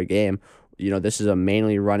whole entire game. This is a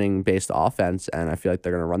mainly running-based offense, and I feel like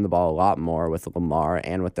they're going to run the ball a lot more with Lamar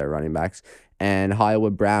and with their running backs. And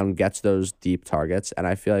Hollywood Brown gets those deep targets. And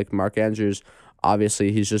I feel like Mark Andrews,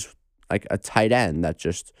 obviously, he's just like a tight end that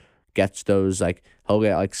just gets those, like, he'll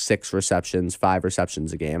get like 6 receptions, 5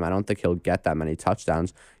 receptions a game. I don't think he'll get that many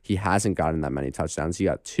touchdowns. He hasn't gotten that many touchdowns. He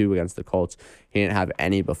got 2 against the Colts. He didn't have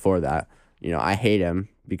any before that. I hate him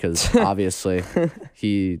because obviously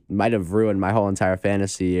he might have ruined my whole entire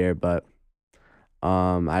fantasy year, but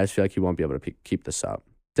I just feel like he won't be able to keep this up.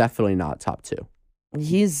 Definitely not top 2.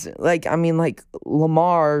 He's like,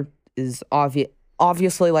 Lamar is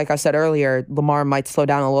obviously, like I said earlier, Lamar might slow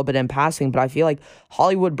down a little bit in passing, but I feel like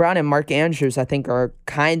Hollywood Brown and Mark Andrews, I think, are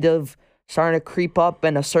kind of starting to creep up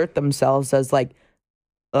and assert themselves as like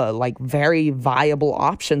very viable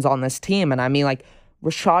options on this team. And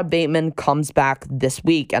Rashad Bateman comes back this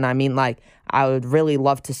week, and I would really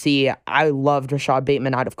love to see. I loved Rashad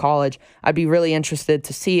Bateman out of college. I'd be really interested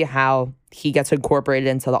to see how he gets incorporated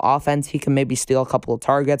into the offense. He can maybe steal a couple of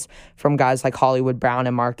targets from guys like Hollywood Brown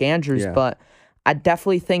and Mark Andrews, but I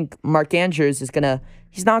definitely think Mark Andrews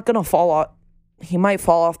he's not gonna fall off. He might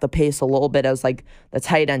fall off the pace a little bit as like the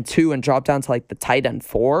tight end 2 and drop down to like the tight end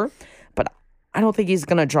 4, but I don't think he's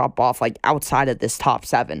gonna drop off like outside of this top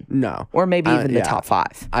 7. No, or maybe even the top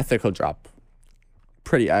 5. I think he'll drop.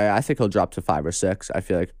 I think he'll drop to 5 or 6. I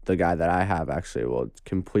feel like the guy that I have actually will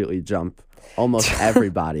completely jump almost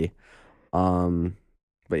everybody. But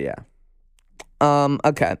yeah.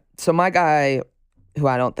 Okay. So my guy, who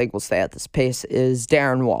I don't think will stay at this pace, is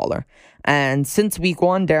Darren Waller. And since week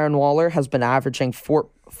 1, Darren Waller has been averaging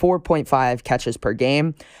 4.5 catches per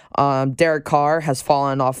game. Derek Carr has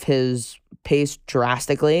fallen off his pace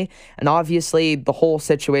drastically. And obviously, the whole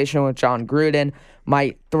situation with John Gruden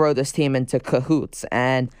might throw this team into cahoots.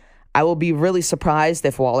 And I will be really surprised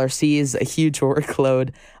if Waller sees a huge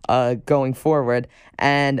workload going forward.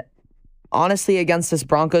 And honestly, against this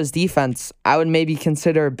Broncos defense, I would maybe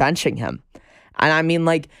consider benching him. And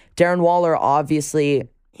Darren Waller, obviously,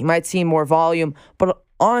 he might see more volume, but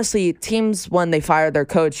honestly, teams, when they fire their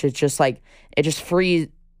coach, they just give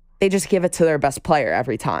it to their best player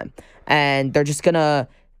every time. And they're just going to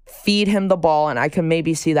feed him the ball, and I can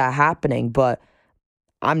maybe see that happening, but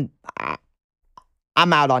I'm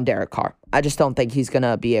out on Derek Carr. I just don't think he's going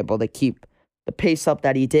to be able to keep the pace up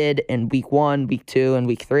that he did in week 1, week 2, and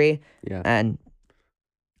week 3. Yeah. And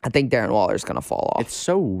I think Darren Waller's going to fall off. It's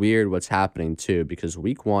so weird what's happening, too, because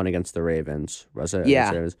week 1 against the Ravens,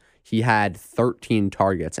 he had 13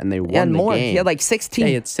 targets, and they won the game. He had like 16. Yeah,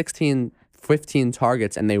 he had 16, 15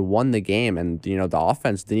 targets, and they won the game. And, the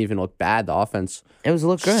offense didn't even look bad. The offense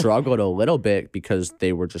looked good. Struggled a little bit because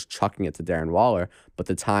they were just chucking it to Darren Waller. But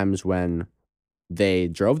the times when they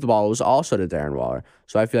drove the ball, it was also to Darren Waller.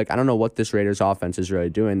 So I feel like I don't know what this Raiders offense is really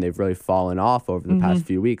doing. They've really fallen off over the past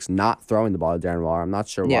few weeks, not throwing the ball to Darren Waller. I'm not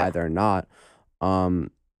sure why they're not.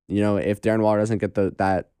 If Darren Waller doesn't get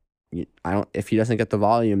if he doesn't get the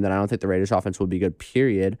volume, then I don't think the Raiders offense will be good,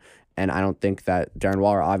 period. And I don't think that Darren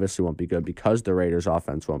Waller obviously won't be good because the Raiders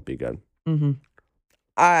offense won't be good.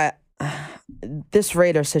 This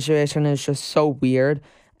Raiders situation is just so weird.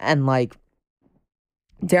 And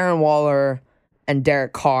Darren Waller and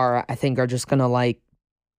Derek Carr, I think, are just going to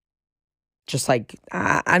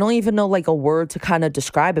I don't even know a word to kind of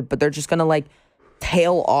describe it, but they're just going to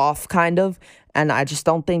tail off kind of. And I just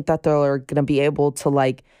don't think that they're going to be able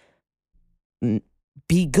to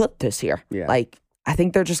be good this year. Yeah. I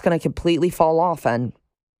think they're just going to completely fall off and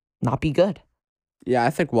not be good. Yeah,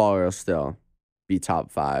 I think Waller will still be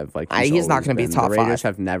top 5. He's not going to be top 5. The Raiders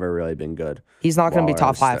have never really been good. He's not going to be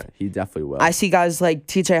top 5. He definitely will. I see guys like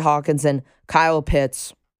TJ Hawkins and Kyle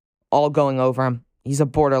Pitts all going over him. He's a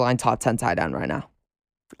borderline top 10 tight end right now.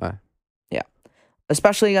 Yeah.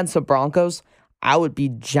 Especially against the Broncos, I would be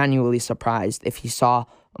genuinely surprised if he saw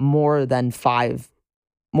more than 5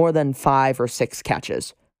 or 6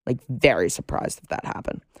 catches. Very surprised if that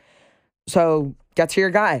happened. So, get to your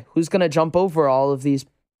guy. Who's going to jump over all of these?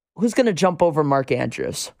 Who's going to jump over Mark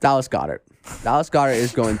Andrews? Dallas Goedert. Dallas Goedert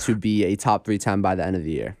is going to be a top 3 10 by the end of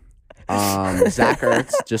the year. Zach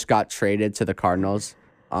Ertz just got traded to the Cardinals.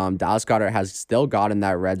 Dallas Goedert has still gotten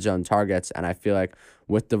that red zone targets, and I feel like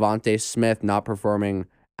with Devontae Smith not performing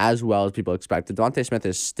as well as people expected, Devontae Smith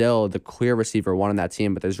is still the clear receiver 1 on that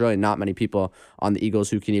team, but there's really not many people on the Eagles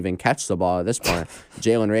who can even catch the ball at this point.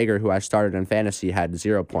 Jalen Reagor, who I started in fantasy, had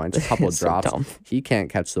 0 points, a couple of drops. He can't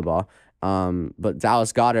catch the ball. But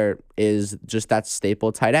Dallas Goedert is just that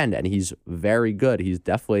staple tight end, and he's very good. He's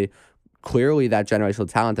definitely clearly that generational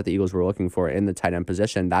talent that the Eagles were looking for in the tight end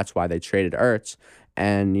position. That's why they traded Ertz.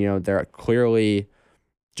 And, they're clearly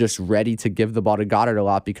just ready to give the ball to Goddard a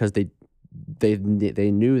lot because they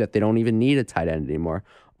knew that they don't even need a tight end anymore.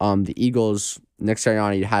 The Eagles, Nick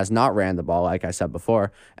Sirianni has not ran the ball, like I said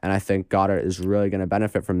before, and I think Goddard is really going to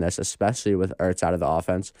benefit from this, especially with Ertz out of the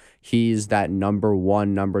offense. He's that number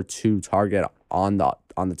 1, number 2 target on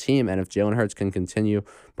the team, and if Jalen Hurts can continue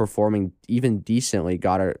performing even decently,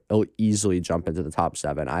 Goddard will easily jump into the top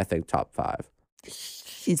 7. I think top 5.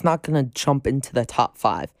 He's not going to jump into the top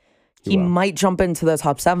 5. He might jump into the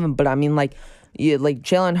top 7, but I mean, like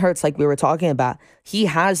Jalen Hurts, like we were talking about, he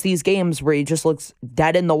has these games where he just looks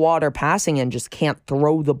dead in the water passing and just can't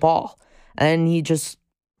throw the ball. And he just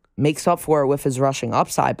makes up for it with his rushing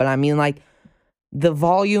upside. But I mean, like, the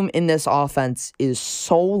volume in this offense is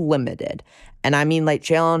so limited. And I mean, like,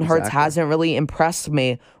 Jalen Hurts hasn't really impressed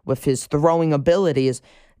me with his throwing abilities.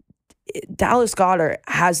 Dallas Goedert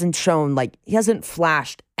hasn't shown, like, he hasn't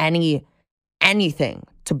flashed anything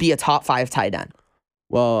to be a top 5 tight end.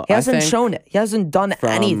 Well, he hasn't shown it. He hasn't done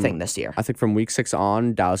anything this year. I think from week 6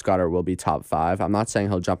 on, Dallas Goedert will be top 5. I'm not saying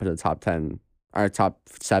he'll jump into the top 10 or top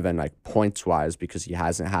 7, like, points wise, because he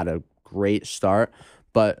hasn't had a great start.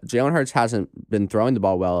 But Jalen Hurts hasn't been throwing the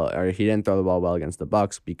ball well, or he didn't throw the ball well against the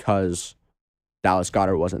Bucs because Dallas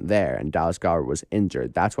Goedert wasn't there and Dallas Goedert was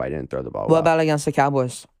injured. That's why he didn't throw the ball well. What about against the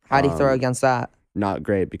Cowboys? How did he throw against that? Not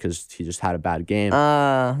great because he just had a bad game.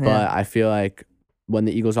 Yeah. But I feel like when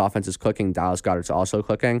the Eagles' offense is clicking, Dallas Goedert's also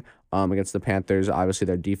clicking. Against the Panthers, obviously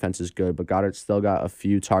their defense is good, but Goddard still got a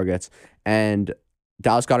few targets. And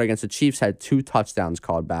Dallas Goedert against the Chiefs had 2 touchdowns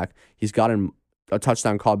called back. He's gotten a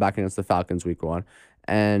touchdown called back against the Falcons week 1.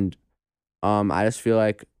 And I just feel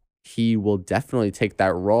like he will definitely take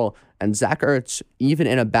that role. And Zach Ertz, even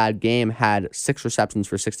in a bad game, had 6 receptions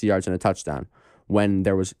for 60 yards and a touchdown. When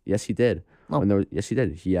there was, yes, he did. Yes, he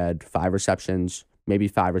did. He had 5 receptions, maybe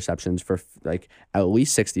 5 receptions for like at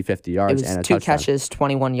least 60, 50 yards and a touchdown. 2 catches,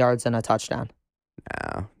 21 yards, and a touchdown.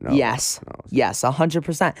 No. Yes,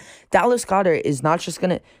 100%. Dallas Goedert is not just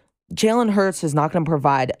gonna. Jalen Hurts is not gonna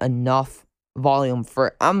provide enough volume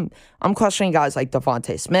for. I'm questioning guys like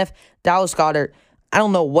Devontae Smith, Dallas Goedert. I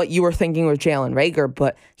don't know what you were thinking with Jalen Reagor,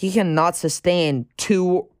 but he cannot sustain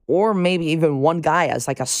 2 or maybe even 1 guy as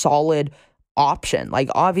like a solid option. Like,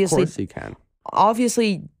 obviously, of course he can.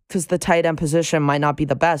 Obviously, because the tight end position might not be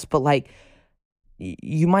the best, but like,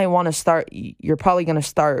 you might want to start. You're probably going to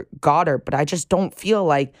start Goddard, but I just don't feel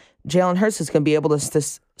like Jalen Hurts is going to be able to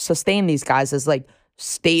sustain these guys as like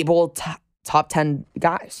stable top 10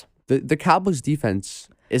 guys. The Cowboys defense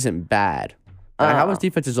isn't bad. The Cowboys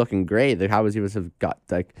defense is looking great. The Cowboys defense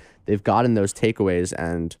they've gotten those takeaways,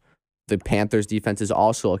 and the Panthers defense is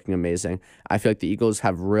also looking amazing. I feel like the Eagles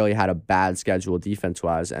have really had a bad schedule defense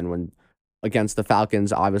wise, and when against the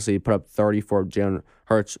Falcons, obviously put up 34. Jalen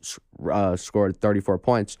Hurts scored 34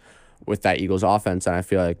 points with that Eagles offense, and I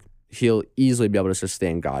feel like he'll easily be able to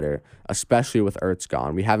sustain Goddard, especially with Ertz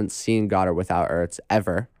gone. We haven't seen Goddard without Ertz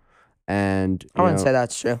ever, and I wouldn't say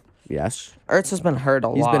that's true. Yes. Ertz has been hurt a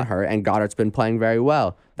lot. He's been hurt, and Goddard's been playing very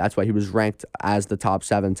well. That's why he was ranked as the top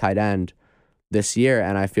 7 tight end this year,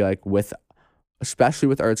 and I feel like especially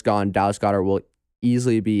with Ertz gone, Dallas Goedert will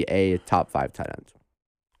easily be a top 5 tight end.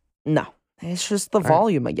 No, it's just the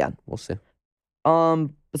volume again. We'll see.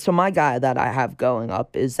 So my guy that I have going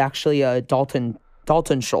up is actually Dalton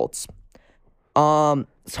Schultz.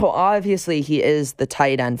 So obviously he is the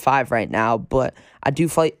tight end 5 right now, but I do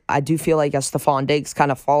feel like as Stephon Diggs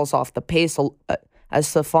kind of falls off the pace, as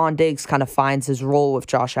Stephon Diggs kind of finds his role with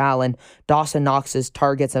Josh Allen, Dawson Knox's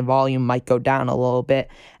targets and volume might go down a little bit,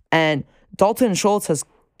 and Dalton Schultz has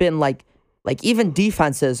been like even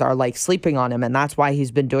defenses are like sleeping on him, and that's why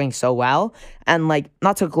he's been doing so well. And like,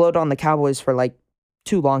 not to gloat on the Cowboys for like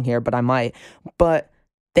too long here, but I might. But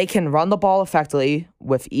they can run the ball effectively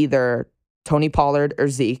with either Tony Pollard or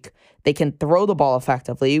Zeke. They can throw the ball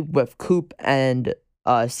effectively with Coop and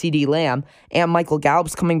CeeDee Lamb, and Michael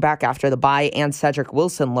Gallup's coming back after the bye, and Cedric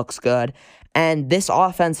Wilson looks good. And this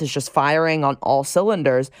offense is just firing on all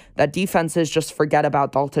cylinders that defenses just forget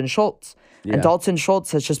about Dalton Schultz. Yeah. And Dalton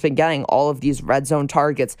Schultz has just been getting all of these red zone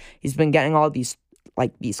targets. He's been getting all of these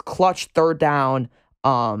clutch third down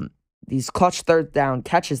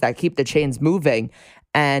catches that keep the chains moving.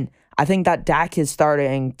 And I think that Dak is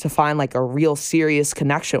starting to find like a real serious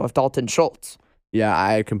connection with Dalton Schultz. Yeah,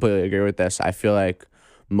 I completely agree with this. I feel like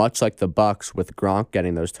much like the Bucs with Gronk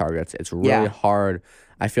getting those targets, it's really hard.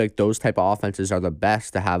 I feel like those type of offenses are the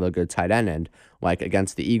best to have a good tight end. And like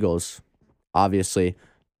against the Eagles, obviously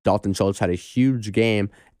Dalton Schultz had a huge game,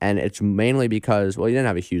 and it's mainly because, well, he didn't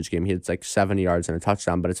have a huge game. He had like 70 yards and a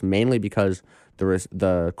touchdown, but it's mainly because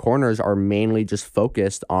the corners are mainly just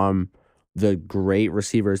focused on the great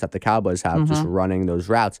receivers that the Cowboys have, just running those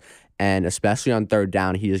routes. And especially on third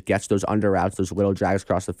down, he just gets those under routes, those little drags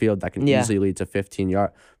across the field that can easily lead to 15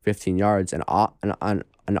 yards. And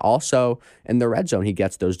also in the red zone, he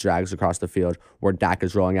gets those drags across the field where Dak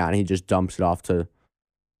is rolling out and he just dumps it off to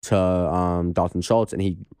Dalton Schultz and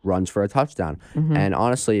he runs for a touchdown. And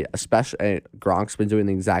honestly, especially Gronk's been doing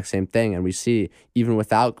the exact same thing. And we see even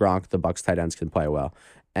without Gronk, the Bucs tight ends can play well.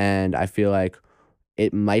 And I feel like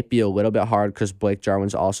it might be a little bit hard because Blake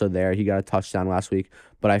Jarwin's also there. He got a touchdown last week.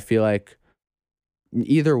 But I feel like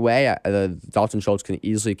either way, Dalton Schultz can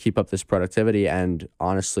easily keep up this productivity and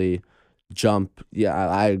honestly jump. Yeah,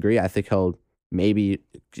 I agree. I think he'll I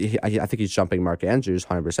think he's jumping Mark Andrews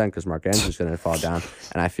 100% because Mark Andrews is going to fall down.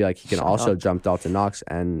 And I feel like he can also jump Dalton Knox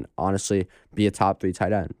and honestly be a top 3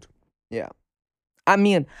 tight end. Yeah. I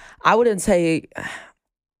mean, I wouldn't say...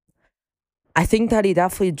 I think that he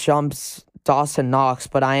definitely jumps Dawson Knox,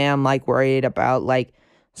 but I am like worried about like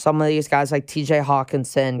some of these guys like TJ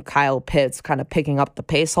Hawkinson, Kyle Pitts kind of picking up the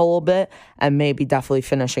pace a little bit and maybe definitely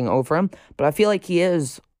finishing over him. But I feel like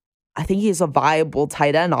I think he's a viable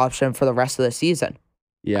tight end option for the rest of the season.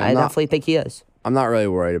 Yeah, I definitely think he is. I'm not really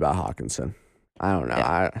worried about Hawkinson. I don't know.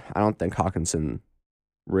 Yeah. I don't think Hawkinson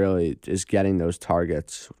really is getting those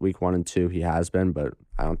targets. Week 1 and 2 he has been, but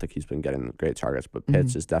I don't think he's been getting great targets. But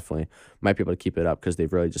Pitts is definitely might be able to keep it up because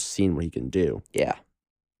they've really just seen what he can do. Yeah.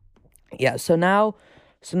 Yeah, so now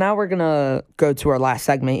we're going to go to our last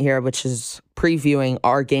segment here, which is previewing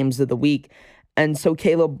our games of the week. And so,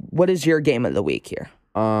 Caleb, what is your game of the week here?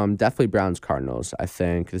 Definitely Browns-Cardinals. I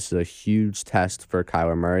think this is a huge test for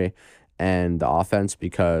Kyler Murray and the offense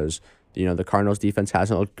because, the Cardinals defense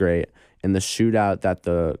hasn't looked great. In the shootout that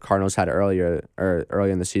the Cardinals had early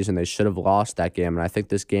in the season, they should have lost that game. And I think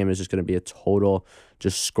this game is just going to be a total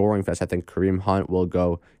just scoring fest. I think Kareem Hunt will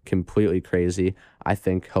go completely crazy. I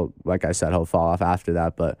think he'll fall off after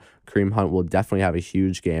that, but Kareem Hunt will definitely have a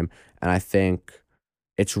huge game. And I think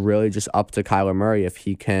it's really just up to Kyler Murray if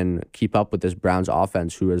he can keep up with this Browns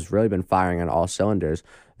offense, who has really been firing on all cylinders.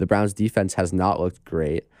 The Browns defense has not looked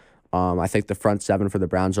great. I think the front seven for the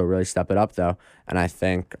Browns will really step it up, though. And I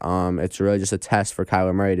think it's really just a test for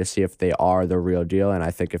Kyler Murray to see if they are the real deal. And I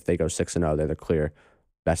think if they go 6-0, they're the clear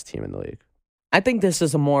best team in the league. I think this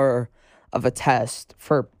is more of a test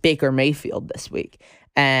for Baker Mayfield this week.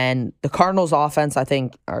 And the Cardinals offense, I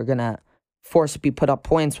think, are going to force to be put up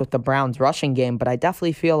points with the Browns rushing game. But I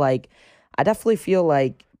definitely feel like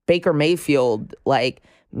Baker Mayfield,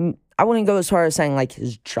 I wouldn't go as far as saying like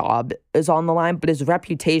his job is on the line, but his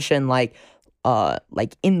reputation like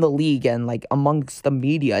in the league and like amongst the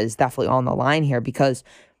media is definitely on the line here because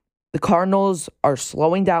the Cardinals are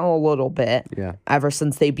slowing down a little bit ever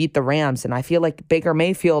since they beat the Rams. And I feel like Baker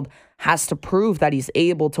Mayfield has to prove that he's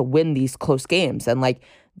able to win these close games. And like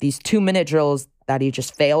these 2-minute drills that he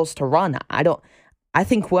just fails to run, I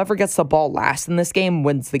think whoever gets the ball last in this game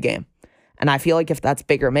wins the game. And I feel like if that's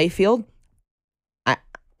Baker Mayfield,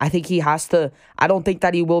 I think he has to. I don't think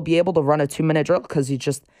that he will be able to run a 2-minute drill because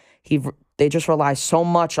they just rely so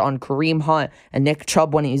much on Kareem Hunt and Nick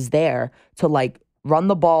Chubb when he's there to like run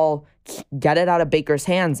the ball, get it out of Baker's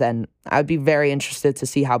hands. And I'd be very interested to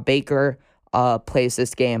see how Baker plays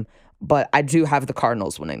this game. But I do have the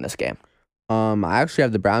Cardinals winning this game. I actually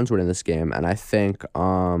have the Browns winning this game, and I think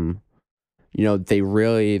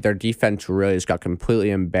their defense really just got completely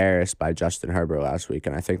embarrassed by Justin Herbert last week.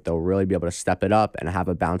 And I think they'll really be able to step it up and have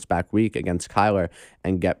a bounce back week against Kyler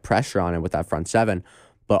and get pressure on it with that front seven.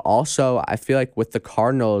 But also, I feel like with the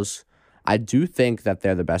Cardinals, I do think that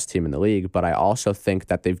they're the best team in the league, but I also think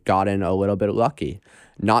that they've gotten a little bit lucky.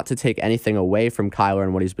 Not to take anything away from Kyler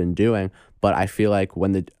and what he's been doing, but I feel like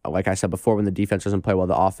like I said before, when the defense doesn't play well,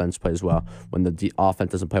 the offense plays well. When the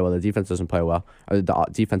offense doesn't play well, the defense doesn't play well, or the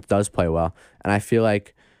defense does play well. And I feel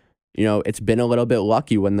like, it's been a little bit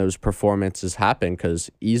lucky when those performances happen because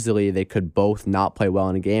easily they could both not play well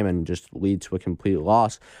in a game and just lead to a complete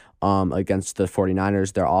loss. Against the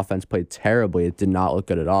 49ers, their offense played terribly. It did not look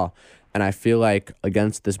good at all. And I feel like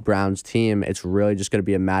against this Browns team, it's really just going to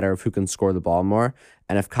be a matter of who can score the ball more.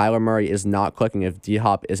 And if Kyler Murray is not clicking, if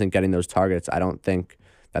D-Hop isn't getting those targets, I don't think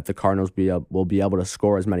that the Cardinals will be able to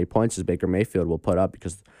score as many points as Baker Mayfield will put up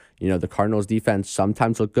because, the Cardinals defense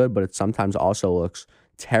sometimes look good, but it sometimes also looks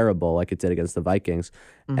terrible like it did against the Vikings.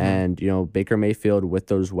 Mm-hmm. And, Baker Mayfield with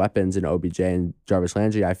those weapons in OBJ and Jarvis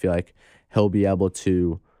Landry, I feel like he'll be able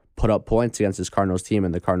to put up points against this Cardinals team,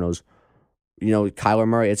 and the Cardinals Kyler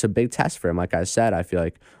Murray, it's a big test for him. Like I said, I feel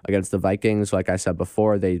like against the Vikings, like I said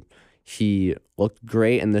before, he looked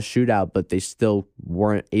great in the shootout, but they still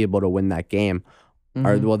weren't able to win that game.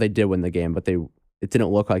 Or well, they did win the game, but it didn't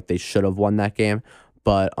look like they should have won that game.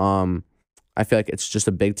 But I feel like it's just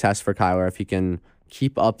a big test for Kyler if he can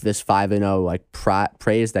keep up this 5-0 like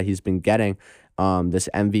praise that he's been getting, this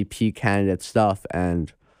MVP candidate stuff,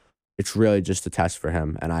 and it's really just a test for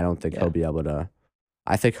him. And I don't think he'll be able to.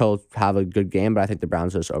 I think he'll have a good game, but I think the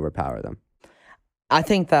Browns just overpower them. I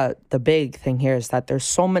think that the big thing here is that there's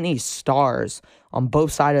so many stars on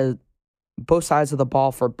both sides of the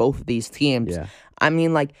ball for both of these teams. Yeah. I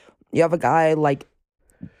mean, like, you have a guy like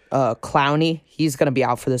Clowney, he's going to be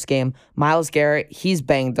out for this game. Myles Garrett, he's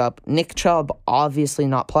banged up. Nick Chubb, obviously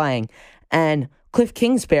not playing. And Cliff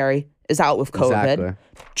Kingsbury is out with COVID. Exactly.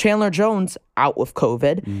 Chandler Jones out with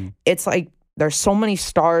COVID. It's like there's so many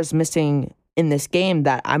stars missing in this game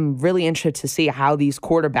that I'm really interested to see how these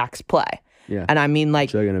quarterbacks play. Yeah. And I mean, like,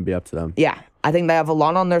 it's really going to be up to them. Yeah. I think they have a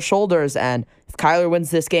lot on their shoulders. And if Kyler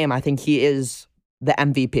wins this game, I think he is the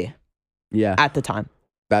MVP. Yeah. At the time.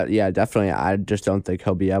 Yeah, definitely. I just don't think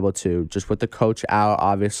he'll be able to. Just with the coach out,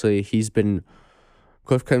 obviously,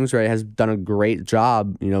 Cliff Kingsbury has done a great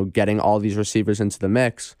job, getting all these receivers into the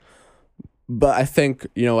mix. But I think,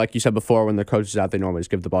 like you said before, when the coach is out, they normally just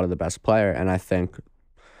give the ball to the best player. And I think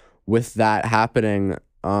with that happening,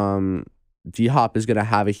 D-Hop is going to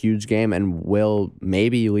have a huge game and will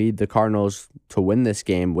maybe lead the Cardinals to win this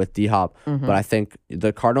game with D-Hop. But I think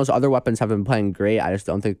the Cardinals' other weapons have been playing great. I just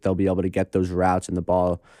don't think they'll be able to get those routes in the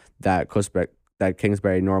ball that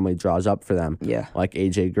Kingsbury normally draws up for them. Yeah. Like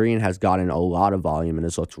A.J. Green has gotten a lot of volume and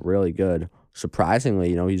has looked really good.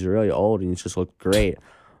 Surprisingly, he's really old and he's just looked great.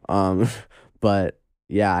 But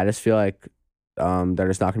yeah, I just feel like they're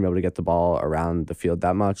just not going to be able to get the ball around the field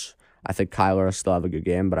that much. I think Kyler will still have a good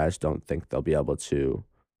game, but I just don't think they'll be able to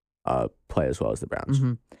play as well as the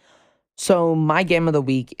Browns. So my game of the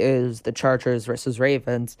week is the Chargers versus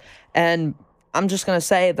Ravens. And I'm just going to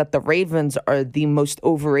say that the Ravens are the most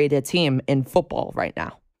overrated team in football right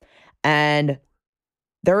now. And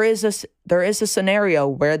there is a scenario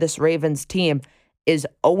where this Ravens team is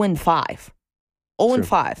 0-5.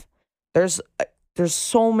 0-5. There's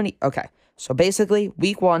so many. Okay. So basically,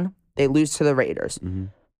 week 1, they lose to the Raiders.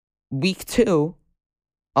 Week 2,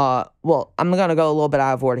 well, I'm going to go a little bit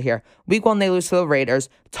out of order here. Week 1, they lose to the Raiders.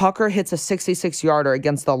 Tucker hits a 66-yarder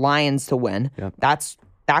against the Lions to win. Yep.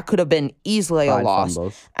 That could have been easily a loss.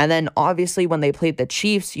 Fumbles. And then, obviously, when they played the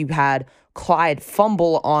Chiefs, you had Clyde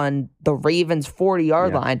fumble on the Ravens'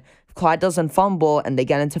 40-yard line. If Clyde doesn't fumble and they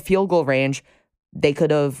get into field goal range, they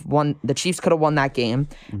could have won. The Chiefs could have won that game.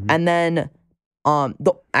 And then,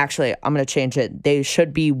 actually, I'm going to change it. They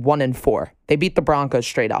should be 1-4. They beat the Broncos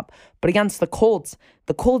straight up. But against the Colts,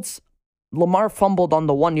 Lamar fumbled on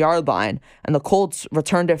the 1-yard line, and the Colts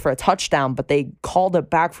returned it for a touchdown, but they called it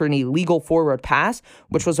back for an illegal forward pass,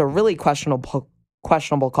 which was a really questionable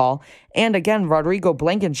call. And again, Rodrigo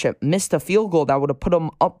Blankenship missed a field goal that would have put them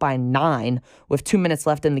up by 9 with 2 minutes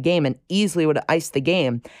left in the game and easily would have iced the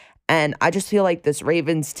game. And I just feel like this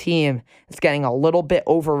Ravens team is getting a little bit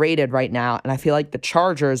overrated right now, and I feel like the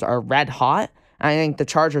Chargers are red hot. I think the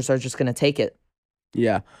Chargers are just going to take it.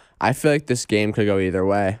 Yeah, I feel like this game could go either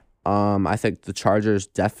way. I think the Chargers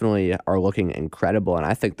definitely are looking incredible, and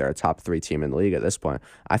I think they're a top 3 team in the league at this point.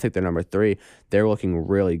 I think they're number 3. They're looking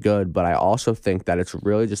really good, but I also think that it's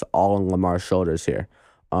really just all on Lamar's shoulders here.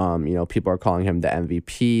 People are calling him the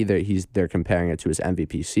MVP. They're comparing it to his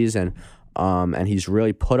MVP season, and he's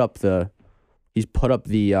really put up the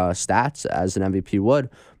stats as an MVP would.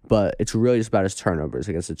 But it's really just about his turnovers.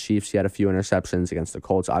 Against the Chiefs, he had a few interceptions. Against the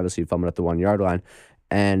Colts, obviously he fumbled at the 1-yard line.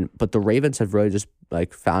 But the Ravens have really just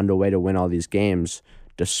found a way to win all these games,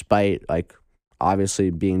 despite obviously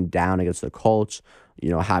being down against the Colts,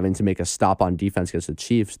 having to make a stop on defense against the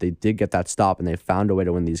Chiefs. They did get that stop, and they found a way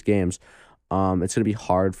to win these games. It's going to be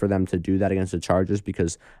hard for them to do that against the Chargers,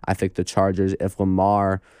 because I think the Chargers, if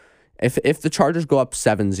the Chargers go up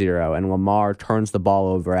 7-0 and Lamar turns the ball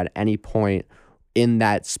over at any point in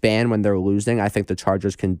that span when they're losing, I think the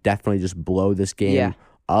Chargers can definitely just blow this game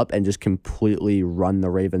up and just completely run the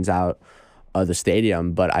Ravens out of the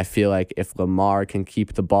stadium. But I feel like if Lamar can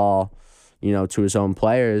keep the ball, to his own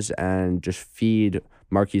players and just feed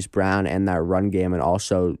Marquise Brown and that run game and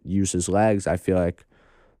also use his legs, I feel like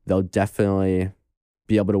they'll definitely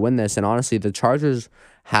be able to win this. And honestly, the Chargers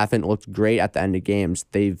haven't looked great at the end of games.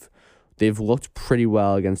 They've looked pretty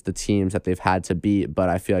well against the teams that they've had to beat, but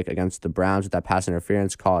I feel like against the Browns with that pass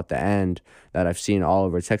interference call at the end that I've seen all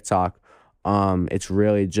over TikTok, it's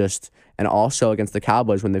really just, and also against the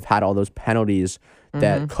Cowboys when they've had all those penalties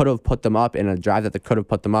that could have put them up, in a drive that could have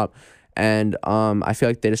put them up. And I feel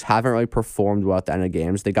like they just haven't really performed well at the end of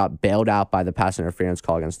games. They got bailed out by the pass interference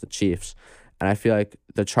call against the Chiefs. And I feel like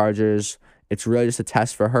the Chargers, it's really just a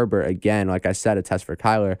test for Herbert. Again, like I said, a test for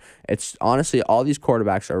Kyler. It's honestly, all these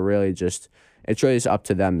quarterbacks are really just, it's really just up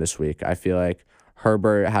to them this week. I feel like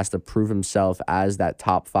Herbert has to prove himself as that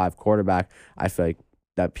top 5 quarterback. I feel like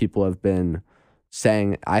that people have been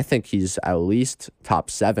saying, I think he's at least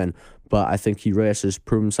top 7, but I think he really has to just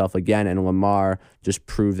prove himself again. And Lamar just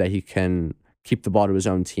proved that he can keep the ball to his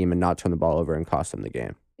own team and not turn the ball over and cost them the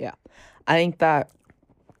game. Yeah. I think that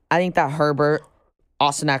Herbert,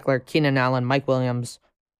 Austin Eckler, Keenan Allen, Mike Williams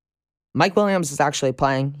is actually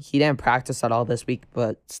playing. He didn't practice at all this week,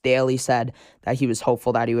 but Staley said that he was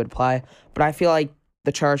hopeful that he would play. But I feel like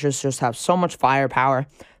the Chargers just have so much firepower.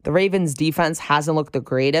 The Ravens defense hasn't looked the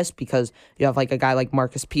greatest because you have like a guy like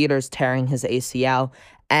Marcus Peters tearing his ACL.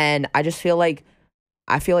 And I just feel like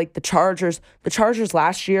the Chargers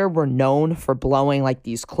last year were known for blowing like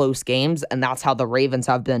these close games, and that's how the Ravens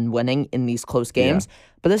have been winning in these close games. Yeah.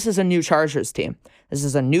 But this is a new Chargers team.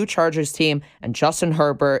 And Justin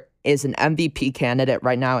Herbert is an MVP candidate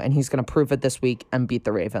right now, and he's going to prove it this week and beat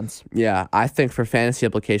the Ravens. Yeah, I think for fantasy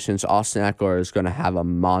applications, Austin Eckler is going to have a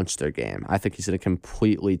monster game. I think he's going to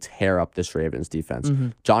completely tear up this Ravens defense.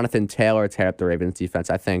 Jonathan Taylor tear up the Ravens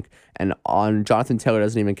defense, I think. And Jonathan Taylor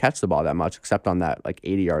doesn't even catch the ball that much, except on that like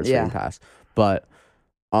 80-yard swing pass. But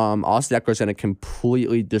Austin Eckler is going to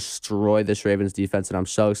completely destroy this Ravens defense, and I'm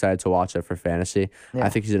so excited to watch it for fantasy. Yeah. I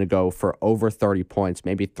think he's going to go for over 30 points,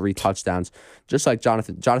 maybe 3 touchdowns, just like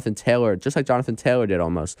Jonathan Taylor did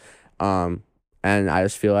almost. And I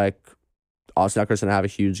just feel like Austin Eckler is going to have a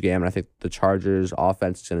huge game, and I think the Chargers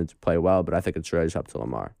offense is going to play well, but I think it's really just up to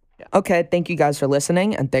Lamar. Yeah. Okay, thank you guys for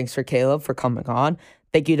listening, and thanks for Caleb for coming on.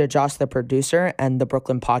 Thank you to Josh, the producer, and the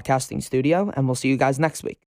Brooklyn Podcasting Studio, and we'll see you guys next week.